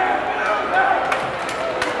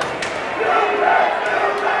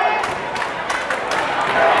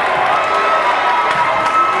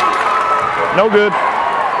 No good.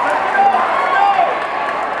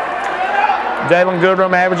 Jalen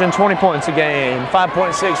Goodrum averaging 20 points a game,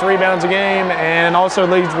 5.6 rebounds a game, and also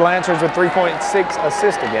leads the Lancers with 3.6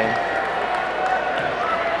 assists a game.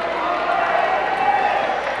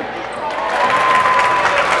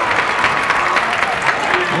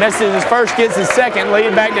 Misses his first, gets his second,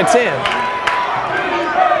 lead back to 10.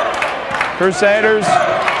 Crusaders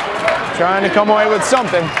trying to come away with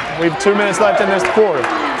something. We have 2 minutes left in this quarter.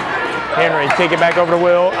 Henry, kick it back over to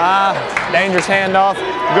Will. Dangerous handoff.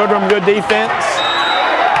 Goodrum, good defense.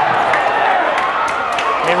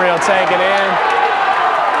 Henry will take it in.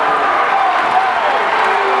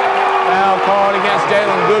 Foul called against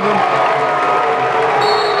Jalen Goodrum.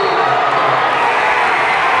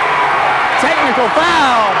 Technical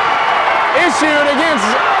foul issued against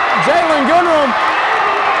Jalen Goodrum,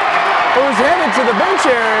 who's headed to the bench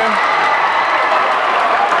area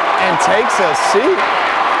and takes a seat.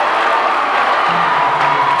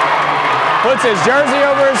 Puts his jersey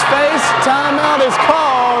over his face. Timeout is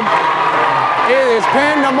called. It is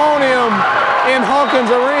pandemonium in Hawkins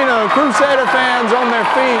Arena. Crusader fans on their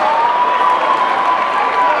feet.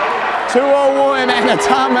 2:01 and a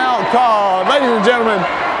timeout called. Ladies and gentlemen,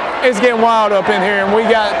 it's getting wild up in here, and we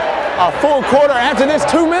got a full quarter after this,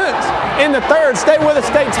 2 minutes in the third. Stay with us,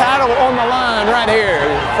 state title on the line right here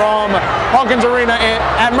from Hawkins Arena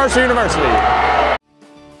at Mercer University.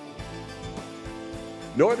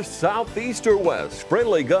 North, south, east, or west,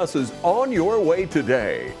 Friendly Gus is on your way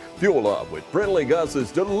today. Fuel up with Friendly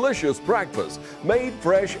Gus's delicious breakfast, made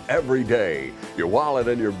fresh every day. Your wallet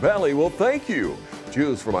and your belly will thank you.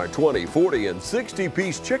 Choose from our 20, 40, and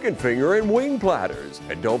 60-piece chicken finger and wing platters.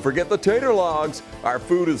 And don't forget the tater logs. Our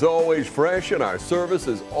food is always fresh and our service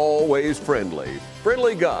is always friendly.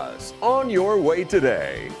 Friendly Gus, on your way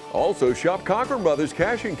today. Also, shop Cochran Brothers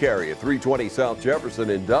Cash and Carry at 320 South Jefferson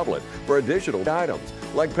in Dublin for additional items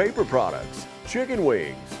like paper products, chicken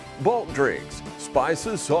wings, bulk drinks,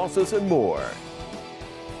 spices, sauces, and more.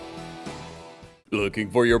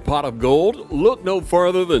 Looking for your pot of gold? Look no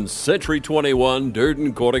further than Century 21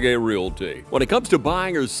 Durden Cortegay Realty. When it comes to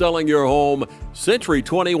buying or selling your home, Century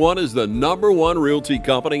 21 is the #1 realty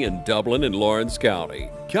company in Dublin and Lawrence County.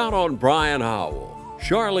 Count on Brian Howell,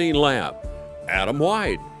 Charlene Lamp, Adam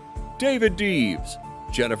White, David Deeves,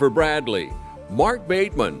 Jennifer Bradley, Mark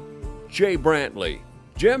Bateman, Jay Brantley,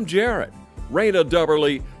 Jim Jarrett, Raina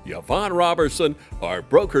Dubberly, Yvonne Robertson, our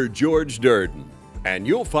broker George Durden. And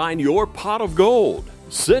you'll find your pot of gold.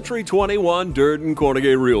 Century 21 Durden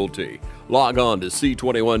Cortegay Realty. Log on to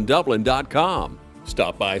c21dublin.com.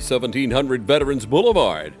 Stop by 1700 Veterans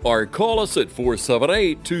Boulevard or call us at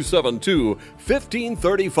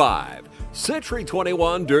 478-272-1535. Century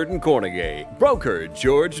 21 Durden Cortegay. Broker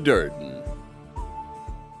George Durden.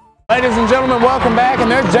 Ladies and gentlemen, welcome back.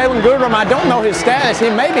 And there's Jalen Goodrum. I don't know his status.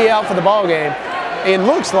 He may be out for the ball game. It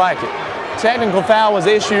looks like it. Technical foul was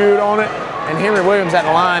issued on it. And Henry Williams at the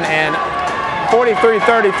line, and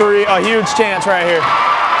 43-33, a huge chance right here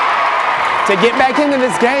to get back into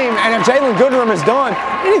this game. And if Jalen Goodrum is done,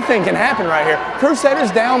 anything can happen right here. Crusaders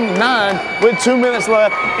down 9 with 2 minutes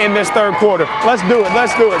left in this third quarter. Let's do it.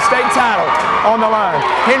 Let's do it. State title on the line.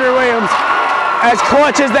 Henry Williams, as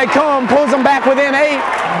clutch as they come, pulls them back within 8.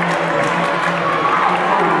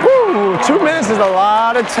 Woo, 2 minutes is a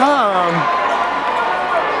lot of time.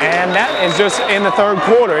 And that is just in the third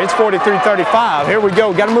quarter. It's 43-35. Here we go.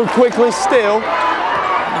 Got to move quickly still.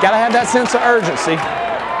 Got to have that sense of urgency.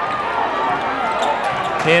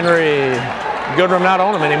 Henry Goodrum not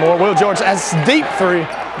on him anymore. Will George, that's deep three.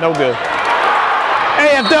 No good.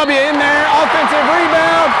 AFW in there. Offensive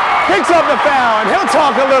rebound. Picks up the foul, and he'll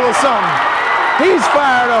talk a little something. He's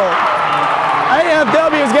fired up.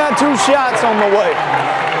 AFW's got 2 shots on the way.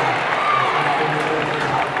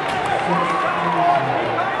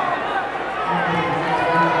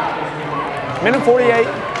 Minute 48,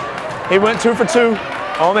 he went 2 for 2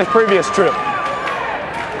 on his previous trip.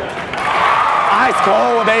 Nice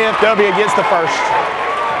goal with AFW gets the first.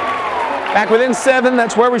 Back within 7,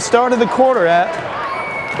 that's where we started the quarter at.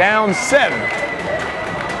 Down 7.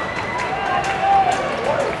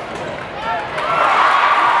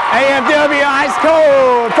 AFW ice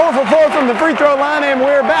cold, 4 for 4 from the free throw line, and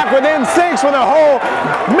we're back within 6 with a whole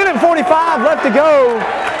minute 45 left to go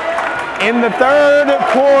in the third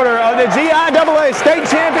quarter of the GIAA State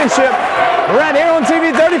Championship right here on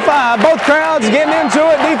TV 35. Both crowds getting into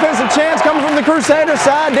it. Defensive chance coming from the Crusaders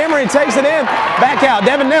side. Demery takes it in. Back out.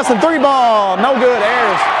 Devin Nelson, 3 ball. No good.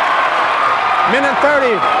 Airs. Minute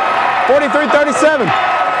 30. 43-37.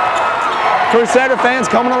 Crusader fans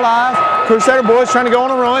coming alive. Crusader boys trying to go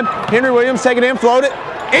on a run. Henry Williams taking it in. Float it.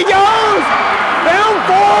 He goes! Down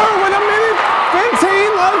 4 with a minute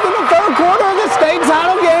 15 left in the third quarter of the state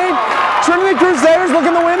title game. Trinity Crusaders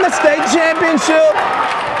looking to win the state championship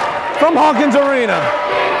from Hawkins Arena.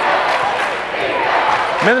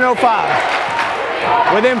 Minute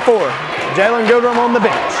 05. Within 4. Jalen Goodrum on the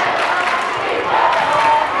bench.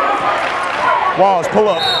 Walls pull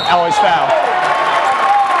up. Always foul.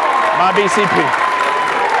 By BCP.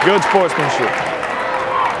 Good sportsmanship.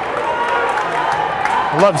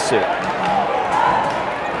 Love to see it.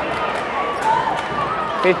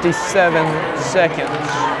 57 seconds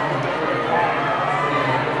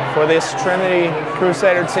for this Trinity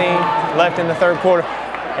Crusader team left in the third quarter,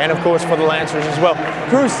 and of course for the Lancers as well.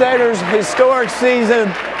 Crusaders historic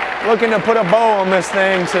season, looking to put a bow on this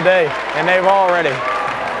thing today, and they've already,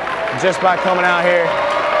 just by coming out here,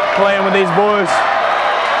 playing with these boys.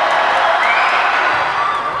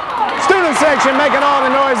 Student section making all the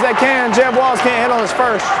noise they can. Jeb Walls can't hit on his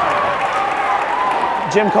first.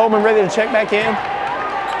 Jim Coleman ready to check back in.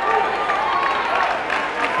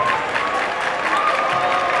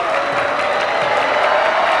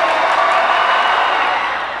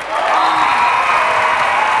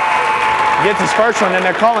 Gets his first one, and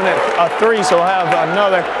they're calling it a 3, so we'll have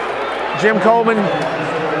another. Jim Coleman,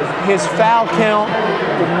 his foul count,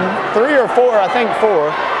 3 or 4, I think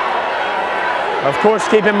 4. Of course,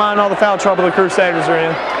 keep in mind all the foul trouble the Crusaders are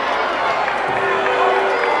in.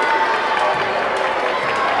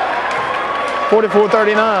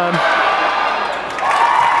 (44-39).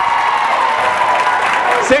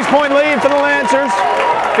 6-point lead for the Lancers.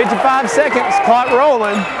 55 seconds, clock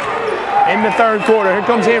rolling in the third quarter. Here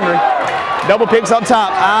comes Henry. Double picks up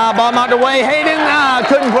top. Ball knocked away. Hayden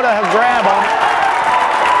couldn't put a grab on it.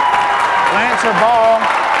 Lancer ball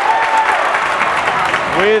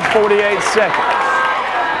with 48 seconds.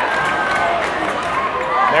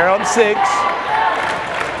 They're up 6.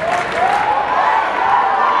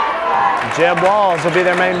 Jeb Walls will be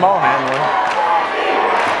their main ball handler.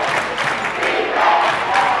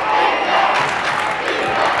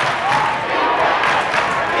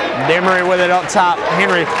 Demery with it up top.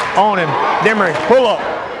 Henry on him. Demery, pull up.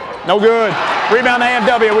 No good. Rebound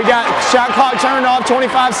AFW. We got shot clock turned off.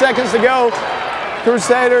 25 seconds to go.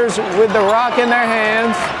 Crusaders with the rock in their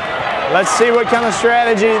hands. Let's see what kind of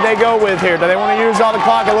strategy they go with here. Do they want to use all the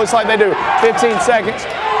clock? It looks like they do. 15 seconds.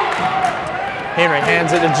 Henry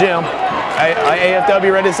hands it to Jim.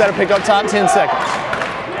 AFW ready to set a pick up top. 10 seconds.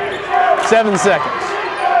 7 seconds.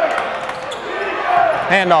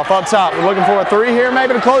 Handoff up top. We're looking for a 3 here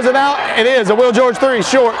maybe to close it out. It is a Will George 3,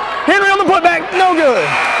 short. Henry on the putback, no good.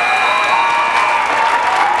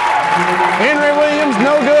 Henry Williams,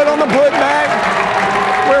 no good on the putback.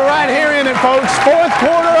 We're right here in it, folks. 4th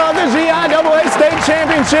quarter of the GIAA State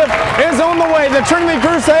Championship is on the way. The Trinity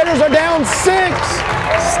Crusaders are down 6.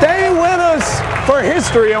 Stay with us for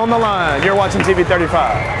history on the line. You're watching TV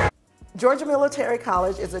 35. Georgia Military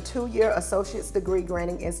College is a 2-year associate's degree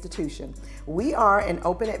granting institution. We are an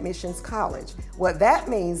open admissions college. What that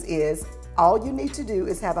means is all you need to do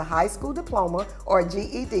is have a high school diploma or a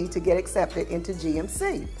GED to get accepted into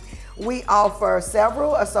GMC. We offer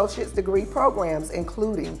several associate's degree programs,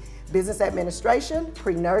 including business administration,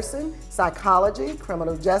 pre-nursing, psychology,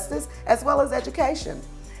 criminal justice, as well as education.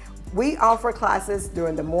 We offer classes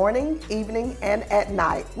during the morning, evening, and at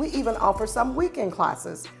night. We even offer some weekend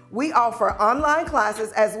classes. We offer online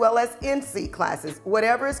classes as well as in-seat classes,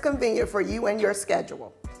 whatever is convenient for you and your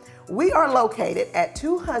schedule. We are located at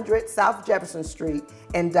 200 South Jefferson Street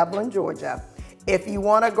in Dublin, Georgia. If you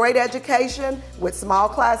want a great education with small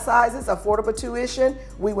class sizes, affordable tuition,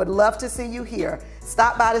 we would love to see you here.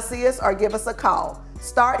 Stop by to see us or give us a call.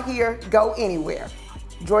 Start here, go anywhere.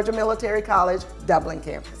 Georgia Military College, Dublin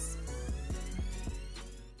campus.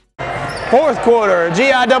 4th quarter,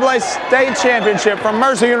 GIAA State Championship from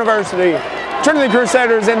Mercer University. Trinity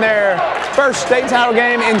Crusaders in their first state title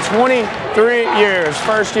game in 23 years.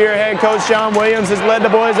 First year head coach John Williams has led the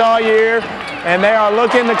boys all year, and they are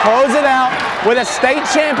looking to close it out with a state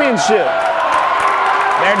championship.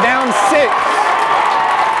 They're down 6.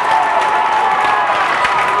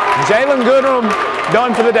 Jalen Goodrum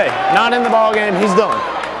done for the day. Not in the ball game, he's done.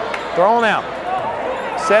 Thrown out.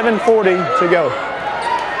 7:40 to go.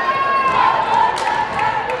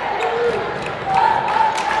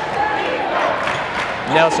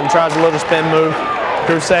 Nelson tries a little spin move.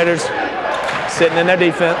 Crusaders sitting in their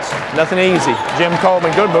defense. Nothing easy. Jim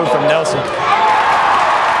Coleman, good move from Nelson.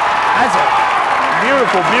 That's a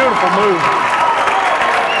beautiful, beautiful move.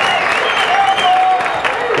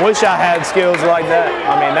 Wish I had skills like that.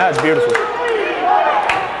 I mean, that's beautiful.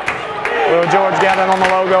 Will George got it on the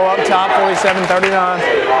logo up top, 47-39.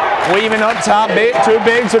 Weaving up top, two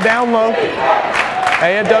bigs are down low.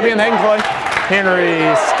 AFW and Hayden Clay. Henry,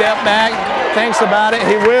 step back, thinks about it.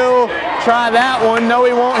 He will try that one. No,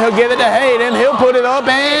 he won't. He'll give it to Hayden. He'll put it up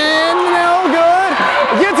and no good.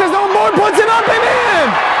 Gets his own board, puts it up and in.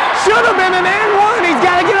 Should have been an and one. He's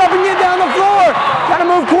got to get up and get down the floor. Got to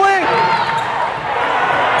move quick.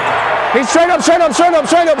 He's straight up, straight up, straight up,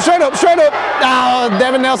 straight up, straight up, straight up. Oh,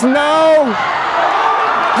 Devin Nelson, no.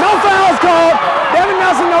 No fouls called. Devin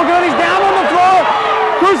Nelson, no good. He's down on the floor.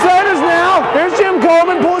 Crusaders now. Here's Jim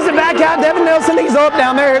Coleman, pulls it back out. Devin Nelson, he's up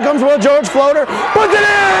down there. Here comes Will George, floater. Puts it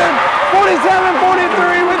in.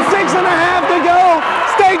 47-43 with 6.5 to go.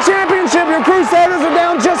 State championship. Your Crusaders are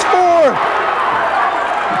down just 4.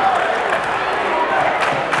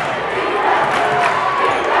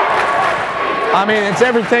 I mean, it's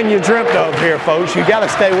everything you dreamt of here, folks. You got to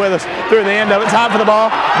stay with us through the end of it. Time for the ball.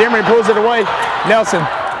 Demery pulls it away. Nelson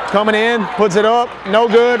coming in, puts it up, no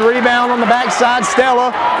good. Rebound on the backside,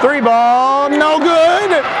 Stella. 3 ball, no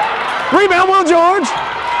good. Rebound, Will George.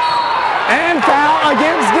 And foul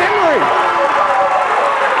against Demery.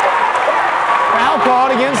 Foul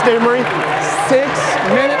called against Demery. 6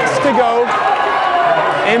 minutes to go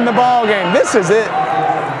in the ball game. This is it.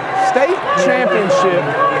 State championship.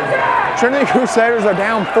 Trinity Crusaders are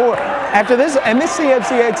down 4. After this, and this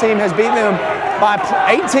CFCA team has beaten them by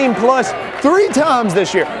 18 plus 3 times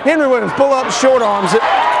this year. Henry Williams, pull up, short arms it.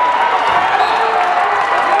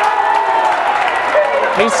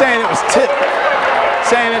 He's saying it was tipped,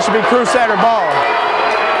 saying it should be Crusader ball.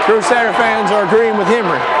 Crusader fans are agreeing with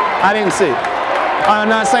Henry. I didn't see it. I'm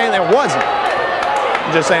not saying there wasn't.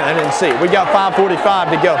 I'm just saying I didn't see it. We got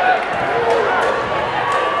 5:45 to go.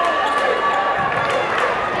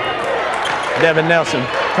 Devin Nelson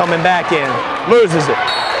coming back in, loses it.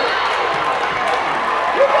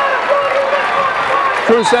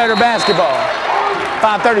 Crusader basketball.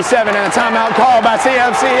 5:37 and a timeout called by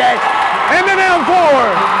CFCA. And they're down 4.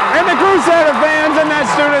 And the Crusader fans in that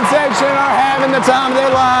student section are having the time of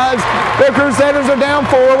their lives. The Crusaders are down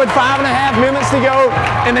 4 with 5.5 minutes to go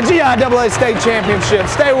in the GIAA State Championship.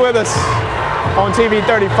 Stay with us on TV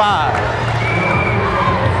 35.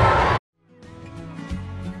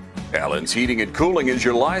 Allen's Heating and Cooling is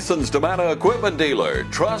your licensed Amana equipment dealer.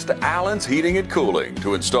 Trust Allen's Heating and Cooling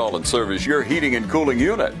to install and service your heating and cooling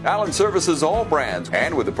unit. Allen services all brands,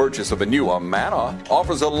 and with the purchase of a new Amana,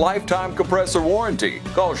 offers a lifetime compressor warranty.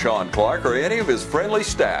 Call Sean Clark or any of his friendly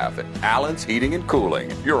staff at Allen's Heating and Cooling,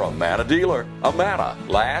 your Amana dealer. Amana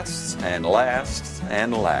lasts and lasts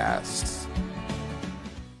and lasts.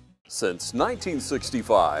 Since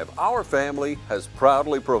 1965, our family has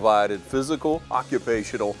proudly provided physical,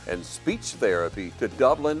 occupational, and speech therapy to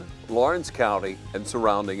Dublin, Lawrence County, and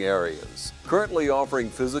surrounding areas. Currently offering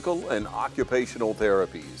physical and occupational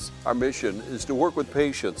therapies, our mission is to work with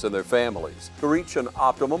patients and their families to reach an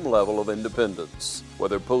optimum level of independence.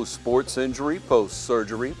 Whether post-sports injury,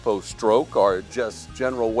 post-surgery, post-stroke, or just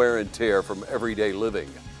general wear and tear from everyday living,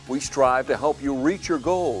 we strive to help you reach your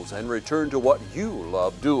goals and return to what you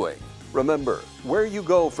love doing. Remember, where you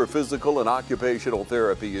go for physical and occupational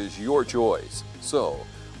therapy is your choice. So,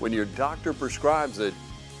 when your doctor prescribes it,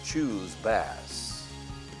 choose Bass.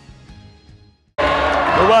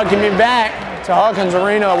 We welcome you back to Hawkins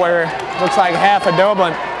Arena, where it looks like half of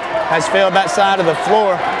Dublin has filled that side of the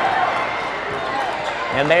floor.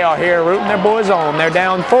 And they are here rooting their boys on. They're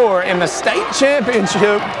down 4 in the state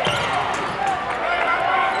championship.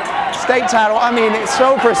 State title, I mean, it's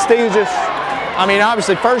so prestigious. I mean,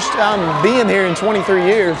 obviously, first time being here in 23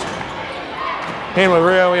 years. Henry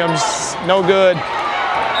Williams, no good.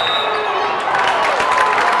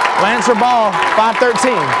 Lancer ball,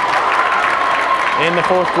 5:13 in the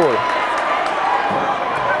fourth quarter.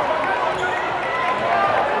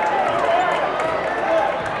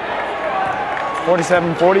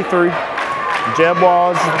 (47-43). Jeb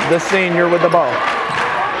Walls, the senior, with the ball.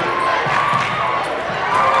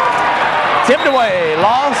 Tipped away,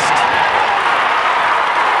 lost.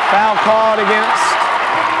 Foul called against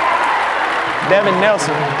Devin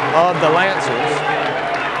Nelson of the Lancers.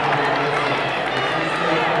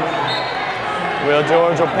 Will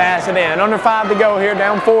George will pass it in. Under 5 to go here,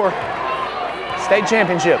 down 4. State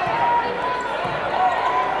championship.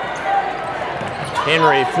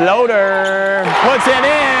 Henry floater, puts it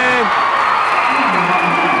in.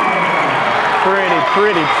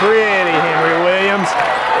 Pretty Henry Williams.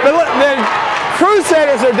 But look, the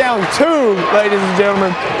Crusaders are down 2, ladies and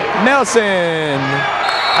gentlemen. Nelson.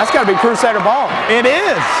 That's got to be Crusader ball. It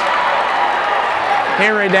is.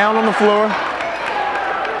 Henry down on the floor.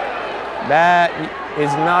 That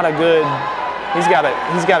is not a good. He's got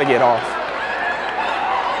to get off.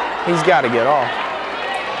 He's got to get off.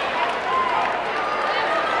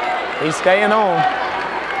 He's staying on.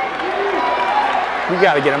 You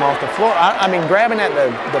got to get him off the floor. I mean, grabbing at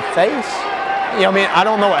the face. You know, I mean, I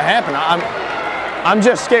don't know what happened. I'm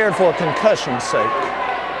just scared for concussion's sake.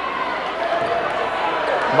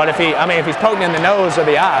 But if he's poking in the nose or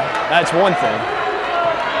the eye, that's one thing.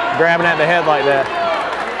 Grabbing at the head like that,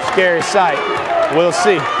 scary sight. We'll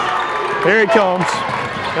see. Here he comes.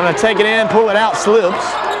 Gonna take it in, pull it out,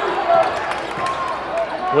 slips.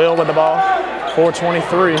 Will with the ball.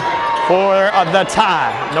 4:23 for the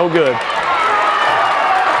tie. No good.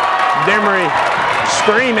 Demery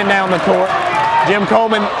screaming down the court. Jim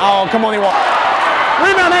Coleman, oh, come on, he walked.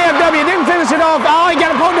 Rebound AFW, didn't finish it off. Oh, he got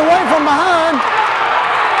it poked away from behind.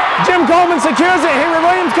 Jim Coleman secures it. Henry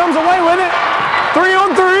Williams comes away with it.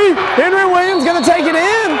 3-on-3. Henry Williams gonna take it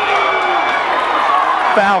in.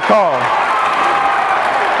 Foul call.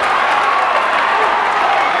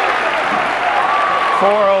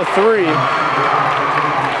 .403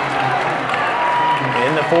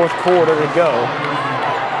 in the fourth quarter to go.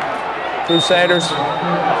 Crusaders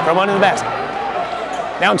from under the basket.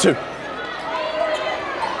 Down 2.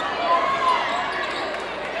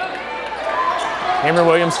 Henry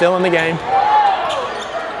Williams still in the game.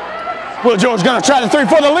 Will George gonna try the 3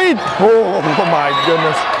 for the lead. Oh my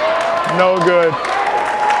goodness. No good.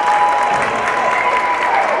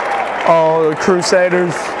 Oh, the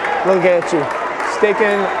Crusaders, look at you.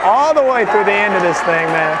 Sticking all the way through the end of this thing,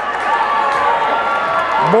 man.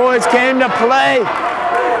 Boys came to play.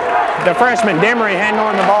 The freshman Demery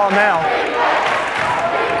handling the ball now.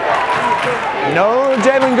 No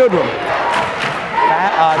Jalen Goodwin.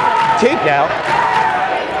 Kicked out.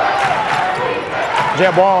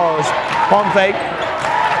 Jeb Walls, pump fake.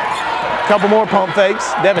 Couple more pump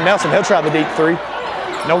fakes. Devin Nelson, he'll try the deep three.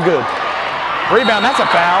 No good. Rebound, that's a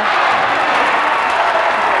foul.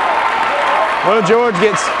 Will George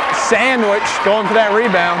gets sandwiched going for that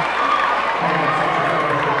rebound.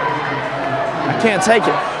 I can't take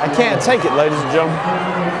it. I can't take it, ladies and gentlemen.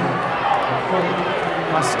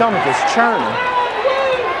 My stomach is churning.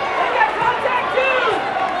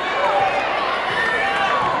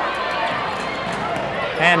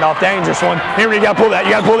 Handoff, dangerous one. Henry, you gotta pull that.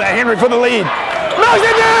 You gotta pull that. Henry for the lead. Knocks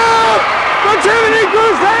it down! The Trinity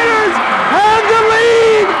Crusaders have the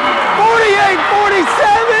lead!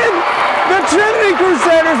 48-47! The Trinity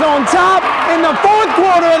Crusaders on top in the fourth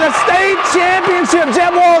quarter of the state championship.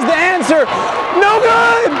 Jeb Wall's the answer. No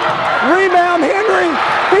good! Rebound, Henry.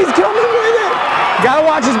 He's coming with it. Gotta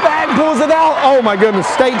watch his back, pulls it out. Oh my goodness,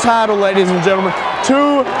 state title, ladies and gentlemen.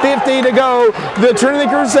 2:50 to go. The Trinity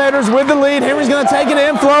Crusaders with the lead. Henry's gonna take it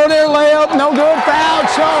in, flow their layup. No good, foul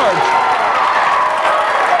charge.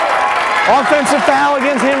 Offensive foul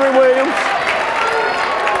against Henry Williams.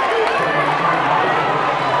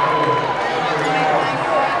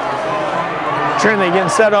 Trinity getting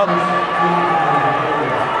set up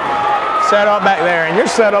back there, and you're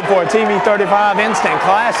set up for a TV 35 Instant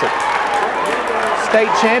Classic.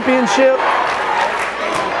 State championship.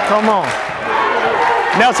 Come on.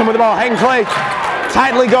 Nelson with the ball. Hayden Clay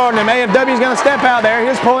tightly guarding him. AFW's going to step out there.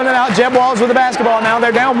 He's pulling it out. Jeb Walls with the basketball now.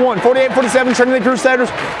 They're down one. 48-47. Trinity Crusaders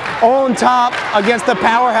on top against the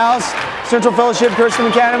powerhouse Central Fellowship Christian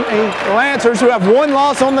Academy Lancers, who have one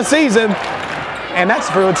loss on the season. And that's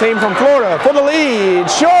for a team from Florida. For the lead.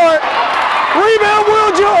 Short. Rebound,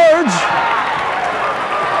 Will George.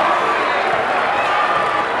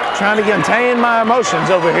 Trying to contain my emotions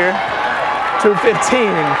over here.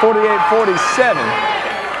 2:15, 48-47.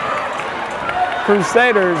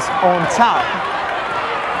 Crusaders on top.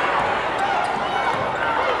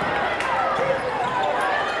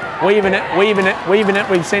 Weaving it, weaving it, weaving it.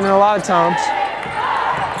 We've seen it a lot of times.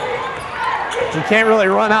 You can't really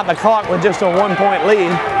run out the clock with just a 1-point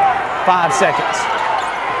lead. 5 seconds.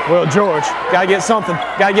 Will George, gotta get something,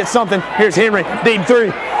 gotta get something. Here's Henry, deep three.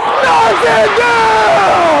 Knocks it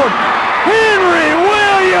down! Henry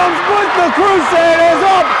Williams puts the Crusaders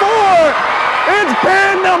up 4. It's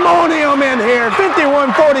pandemonium in here.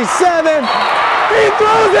 51-47. He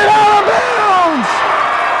throws it out of bounds.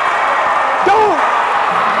 Don't.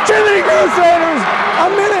 Trinity Crusaders, a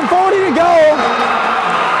minute 40 to go.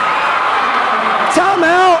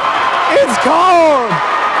 Timeout. It's called.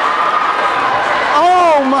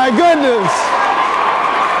 Oh my goodness.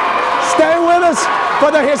 Stay with us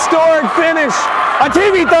for the historic finish. A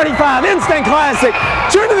TV 35 Instant Classic.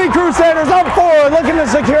 Trinity Crusaders up 4, looking to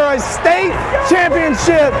secure a state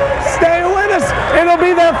championship. Stay with us. It'll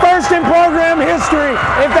be their first in program history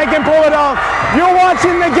if they can pull it off. You're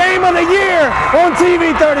watching the game of the year on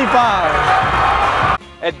TV 35.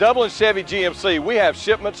 At Dublin Chevy GMC, we have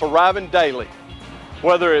shipments arriving daily.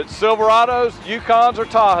 Whether it's Silverados, Yukons, or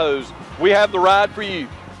Tahoes, we have the ride for you.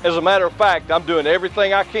 As a matter of fact, I'm doing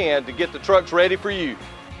everything I can to get the trucks ready for you.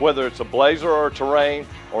 Whether it's a Blazer or a Terrain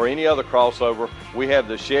or any other crossover, we have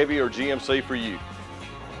the Chevy or GMC for you.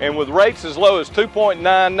 And with rates as low as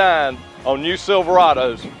 2.99 on new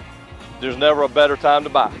Silverados, there's never a better time to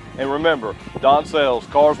buy. And remember, Don sells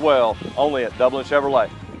cars well, only at Dublin Chevrolet.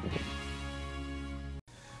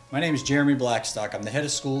 My name is Jeremy Blackstock. I'm the head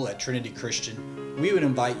of school at Trinity Christian. We would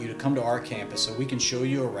invite you to come to our campus so we can show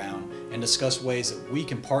you around and discuss ways that we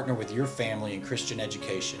can partner with your family in Christian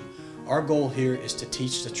education. Our goal here is to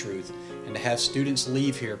teach the truth and to have students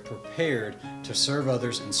leave here prepared to serve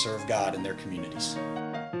others and serve God in their communities.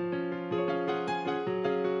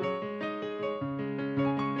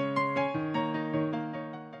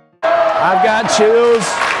 I've got chills.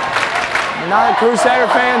 Not a Crusader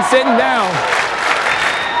fan sitting down.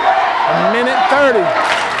 A minute 30.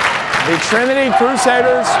 The Trinity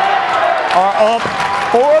Crusaders are up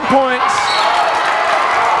 4 points.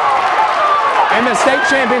 In the state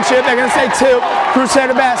championship, they're going to say tip,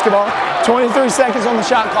 Crusader basketball, 23 seconds on the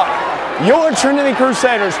shot clock. Your Trinity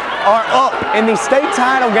Crusaders are up in the state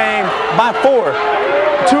title game by 4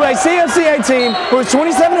 to a CFCA team who is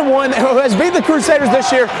 27-1, who has beat the Crusaders this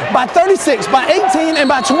year by 36, by 18, and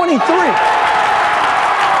by 23.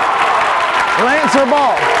 Lancer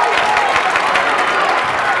ball.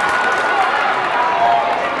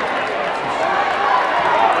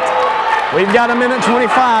 We've got a minute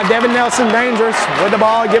 25. Devin Nelson, dangerous with the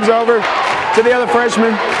ball, gives over to the other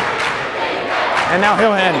freshman, and now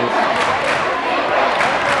he'll handle it.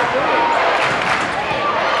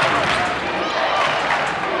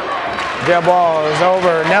 Jeb ball is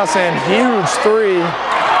over. Nelson, huge three.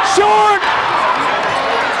 Short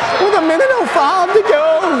with a a minute 05 to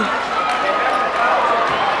go.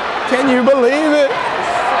 Can you believe it?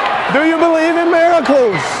 Do you believe in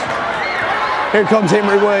miracles? Here comes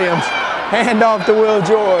Henry Williams. Hand off to Will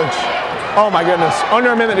George. Oh my goodness.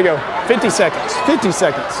 Under a minute to go. 50 seconds. 50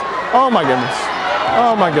 seconds. Oh my goodness.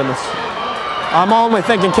 Oh my goodness. I'm only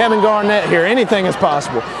thinking Kevin Garnett here. Anything is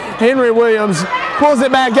possible. Henry Williams pulls it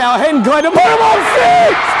back out. Hayden Clay to put him on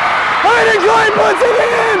 6. Hayden Clay puts it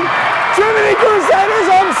in. Trinity Crusaders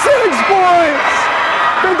on 6 points.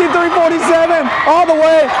 53-47 all the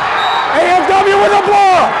way. AFW with a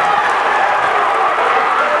block.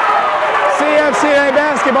 CFCA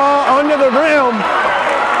basketball under the rim.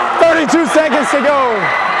 32 seconds to go.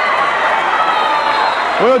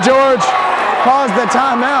 Will George calls the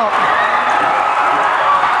timeout.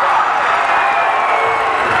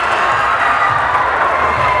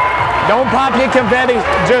 Don't pop your confetti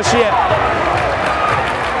just yet.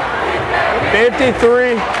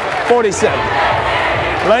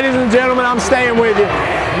 53-47. Ladies and gentlemen, I'm staying with you.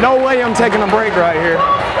 No way I'm taking a break right here.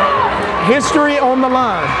 History on the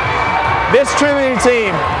line. This Trinity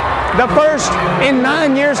team, the first in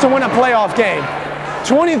 9 years to win a playoff game.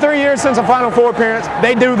 23 years since a Final Four appearance,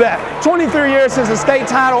 they do that. 23 years since a state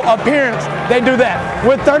title appearance, they do that.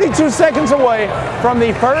 With 32 seconds away from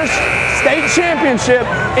the first state championship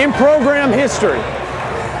in program history.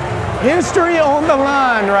 History on the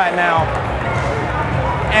line right now.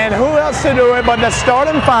 And who else to do it but the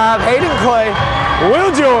starting 5, Hayden Clay, Will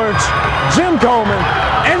George, Jim Coleman,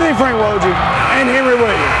 Anthony Frank Wojcik, and Henry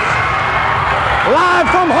Williams. Live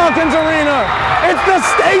from Hawkins Arena, it's the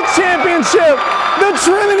state championship. The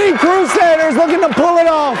Trinity Crusaders looking to pull it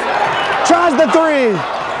off. Tries the 3.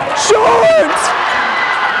 Short!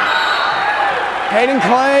 Hayden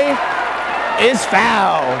Clay is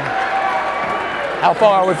fouled. How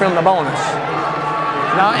far are we from the bonus?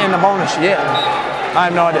 Not in the bonus yet. I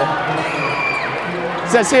have no idea.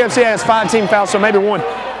 It says CFC has 5 team fouls, so maybe 1.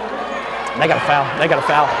 They got a foul. They got a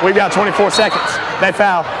foul. We've got 24 seconds. They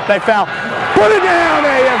foul. They foul. Put it down,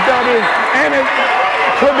 AFW. And it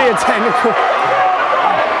could be a technical.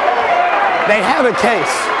 They have a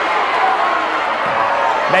case.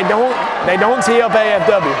 They don't tee up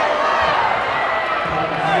AFW.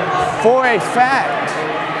 For a fact,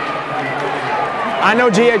 I know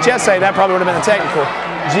GHSA, that probably would have been a technical.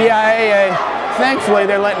 GIAA, thankfully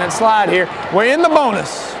they're letting it slide here. We're in the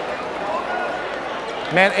bonus.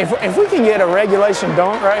 Man, if we can get a regulation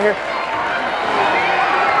dunk right here,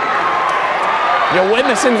 you're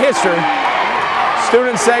witnessing history.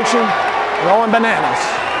 Student section going bananas.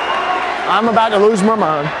 I'm about to lose my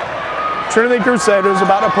mind. Trinity Crusaders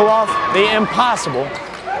about to pull off the impossible.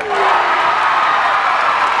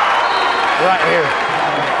 Right here.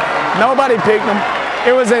 Nobody picked them.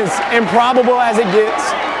 It was as improbable as it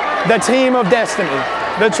gets. The team of destiny,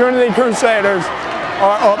 the Trinity Crusaders,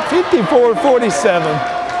 are up 54-47.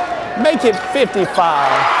 Make it 55.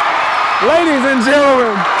 Ladies and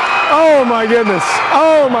gentlemen, oh my goodness.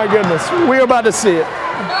 Oh my goodness. We're about to see it.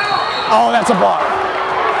 Oh, that's a block.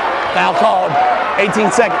 Foul called.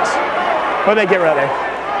 18 seconds. But they get right there.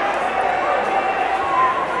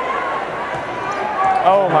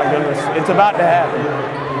 Oh my goodness. It's about to happen.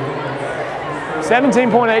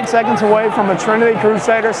 17.8 seconds away from the Trinity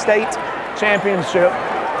Crusader State Championship.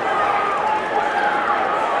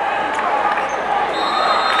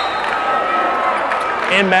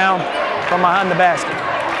 Inbound from behind the basket.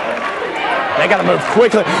 They got to move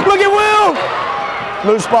quickly. Look at Will!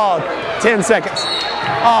 Loose ball. 10 seconds.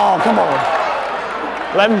 Oh, come on.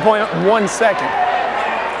 11.1 second.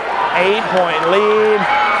 8-point lead.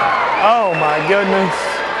 Oh my goodness.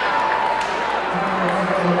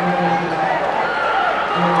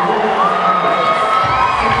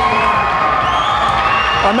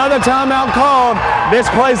 Another timeout called. This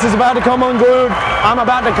place is about to come unglued. I'm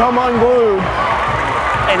about to come unglued.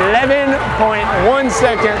 11.1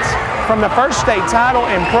 seconds from the first state title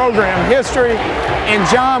in program history in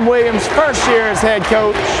John Williams' first year as head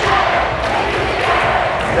coach.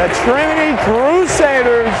 The Trinity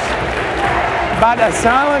Crusaders about to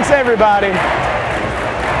silence everybody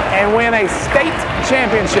and win a state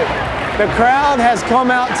championship. The crowd has come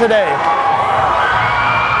out today.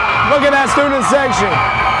 Look at that student section.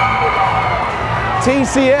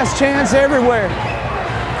 TCS chants everywhere.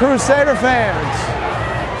 Crusader fans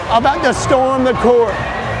about to storm the court.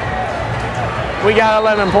 We got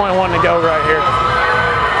 11.1 to go right here.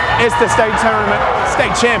 It's the state tournament,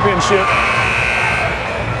 state championship.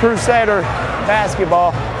 Crusader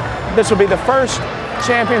basketball. This will be the first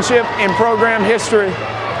championship in program history.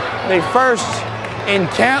 The first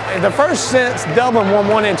since Dublin won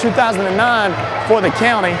one in 2009 for the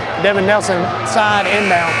county. Devin Nelson side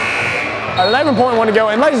inbound. 11.1 to go.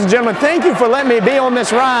 And ladies and gentlemen, thank you for letting me be on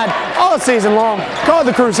this ride all season long. Called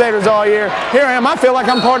the Crusaders all year. Here I am. I feel like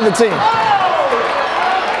I'm part of the team.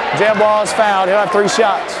 Jeb Wall's fouled. He'll have 3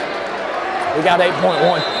 shots. We got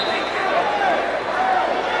 8.1.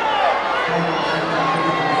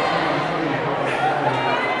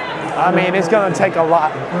 I mean, it's going to take a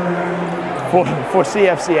lot for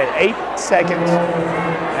CFC at 8 seconds.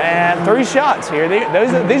 And 3 shots here.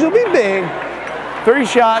 These will be big. 3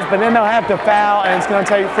 shots, but then they'll have to foul, and it's going to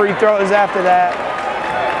take free throws after that.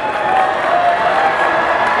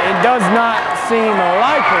 It does not seem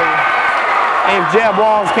likely if Jeb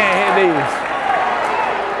Walls can't hit these.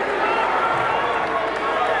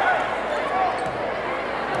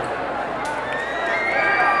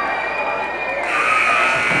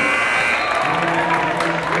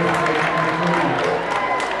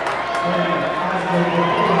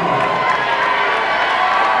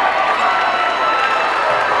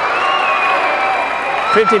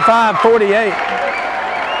 .55-48.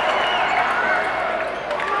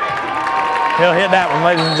 He'll hit that one,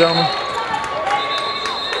 ladies and gentlemen.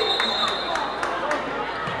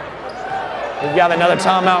 We've got another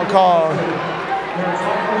timeout called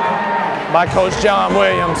by Coach John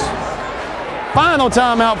Williams. Final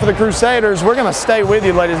timeout for the Crusaders. We're going to stay with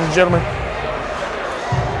you, ladies and gentlemen.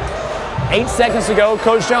 8 seconds to go.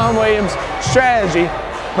 Coach John Williams' strategy: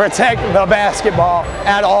 protect the basketball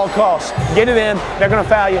at all costs. Get it in. They're going to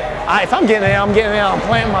foul you. If I'm getting it in, I'm getting it in. I'm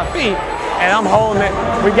planting my feet, and I'm holding it.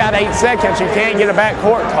 We've got 8 seconds. You can't get a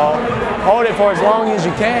backcourt call. Hold it for as long as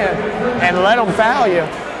you can, and let them foul you,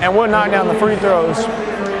 and we'll knock down the free throws.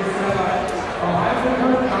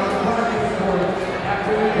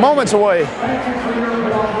 Moments away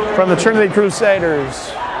from the Trinity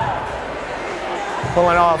Crusaders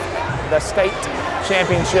pulling off the state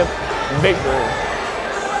championship victory.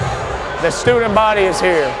 The student body is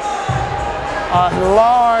here. A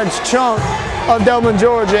large chunk of Dublin,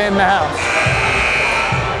 Georgia in the house.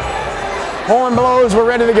 Horn blows, we're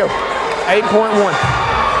ready to go. 8.1.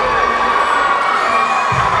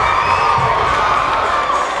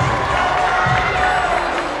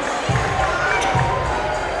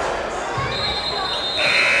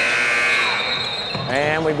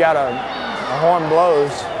 And we've got a horn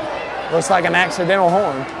blows. Looks like an accidental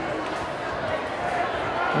horn.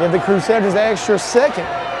 Give the Crusaders the extra second.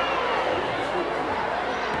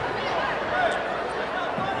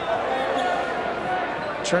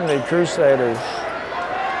 Trinity Crusaders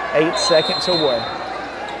 8 seconds away.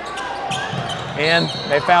 And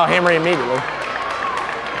they foul Henry immediately.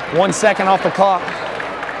 1 second off the clock.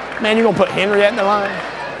 Man, you're going to put Henry at the line?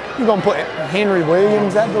 You're going to put Henry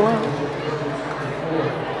Williams at the line?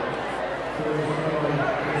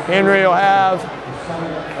 Henry will have,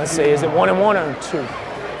 let's see, is it 1 and 1 or 2?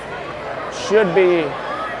 Should be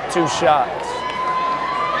 2 shots.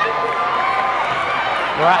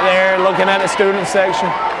 Right there, looking at the student section.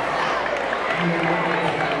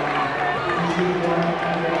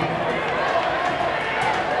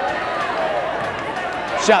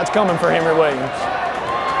 Shots coming for Henry Williams.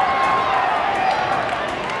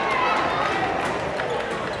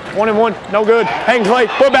 1 and 1, no good. Hayden Clay,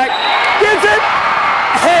 put back, gets it,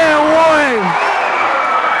 and 1.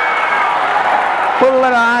 Put a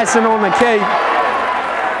little icing on the cake.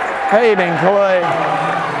 Hayden Clay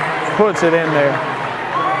puts it in there.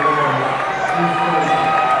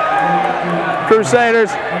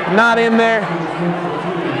 Crusaders not in there.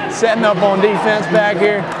 Setting up on defense back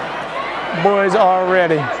here. Boys are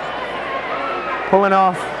ready. Pulling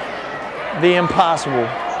off the impossible.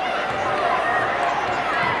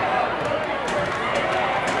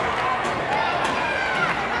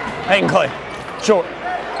 Hayden Clay, short.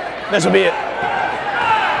 This will be it.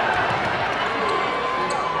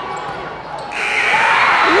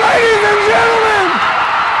 Ladies and gentlemen,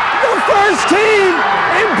 the first team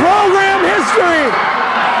in program history,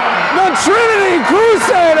 the Trinity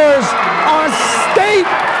Crusaders are state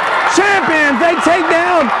champions. They take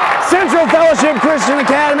down Central Fellowship Christian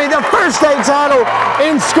Academy, the first state title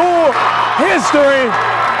in school history.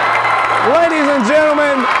 Ladies and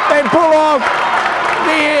gentlemen, they pull off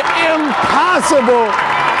the impossible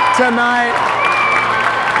tonight.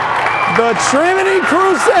 The Trinity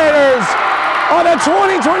Crusaders are the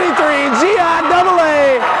 2023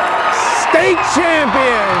 GIAA state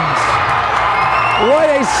champions. What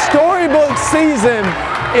a storybook season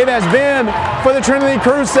it has been for the Trinity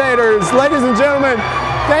Crusaders. Ladies and gentlemen,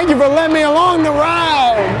 thank you for letting me along the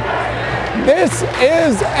ride. This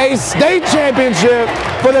is a state championship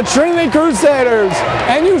for the Trinity Crusaders,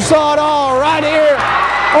 and you saw it all right here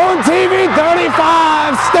on TV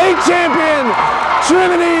 35, state champion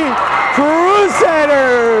Trinity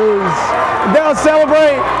Crusaders. they'll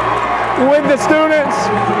celebrate with the students.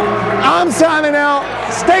 I'm signing out.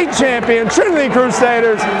 State champion, Trinity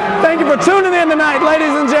Crusaders. Thank you for tuning in tonight,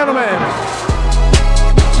 ladies and gentlemen.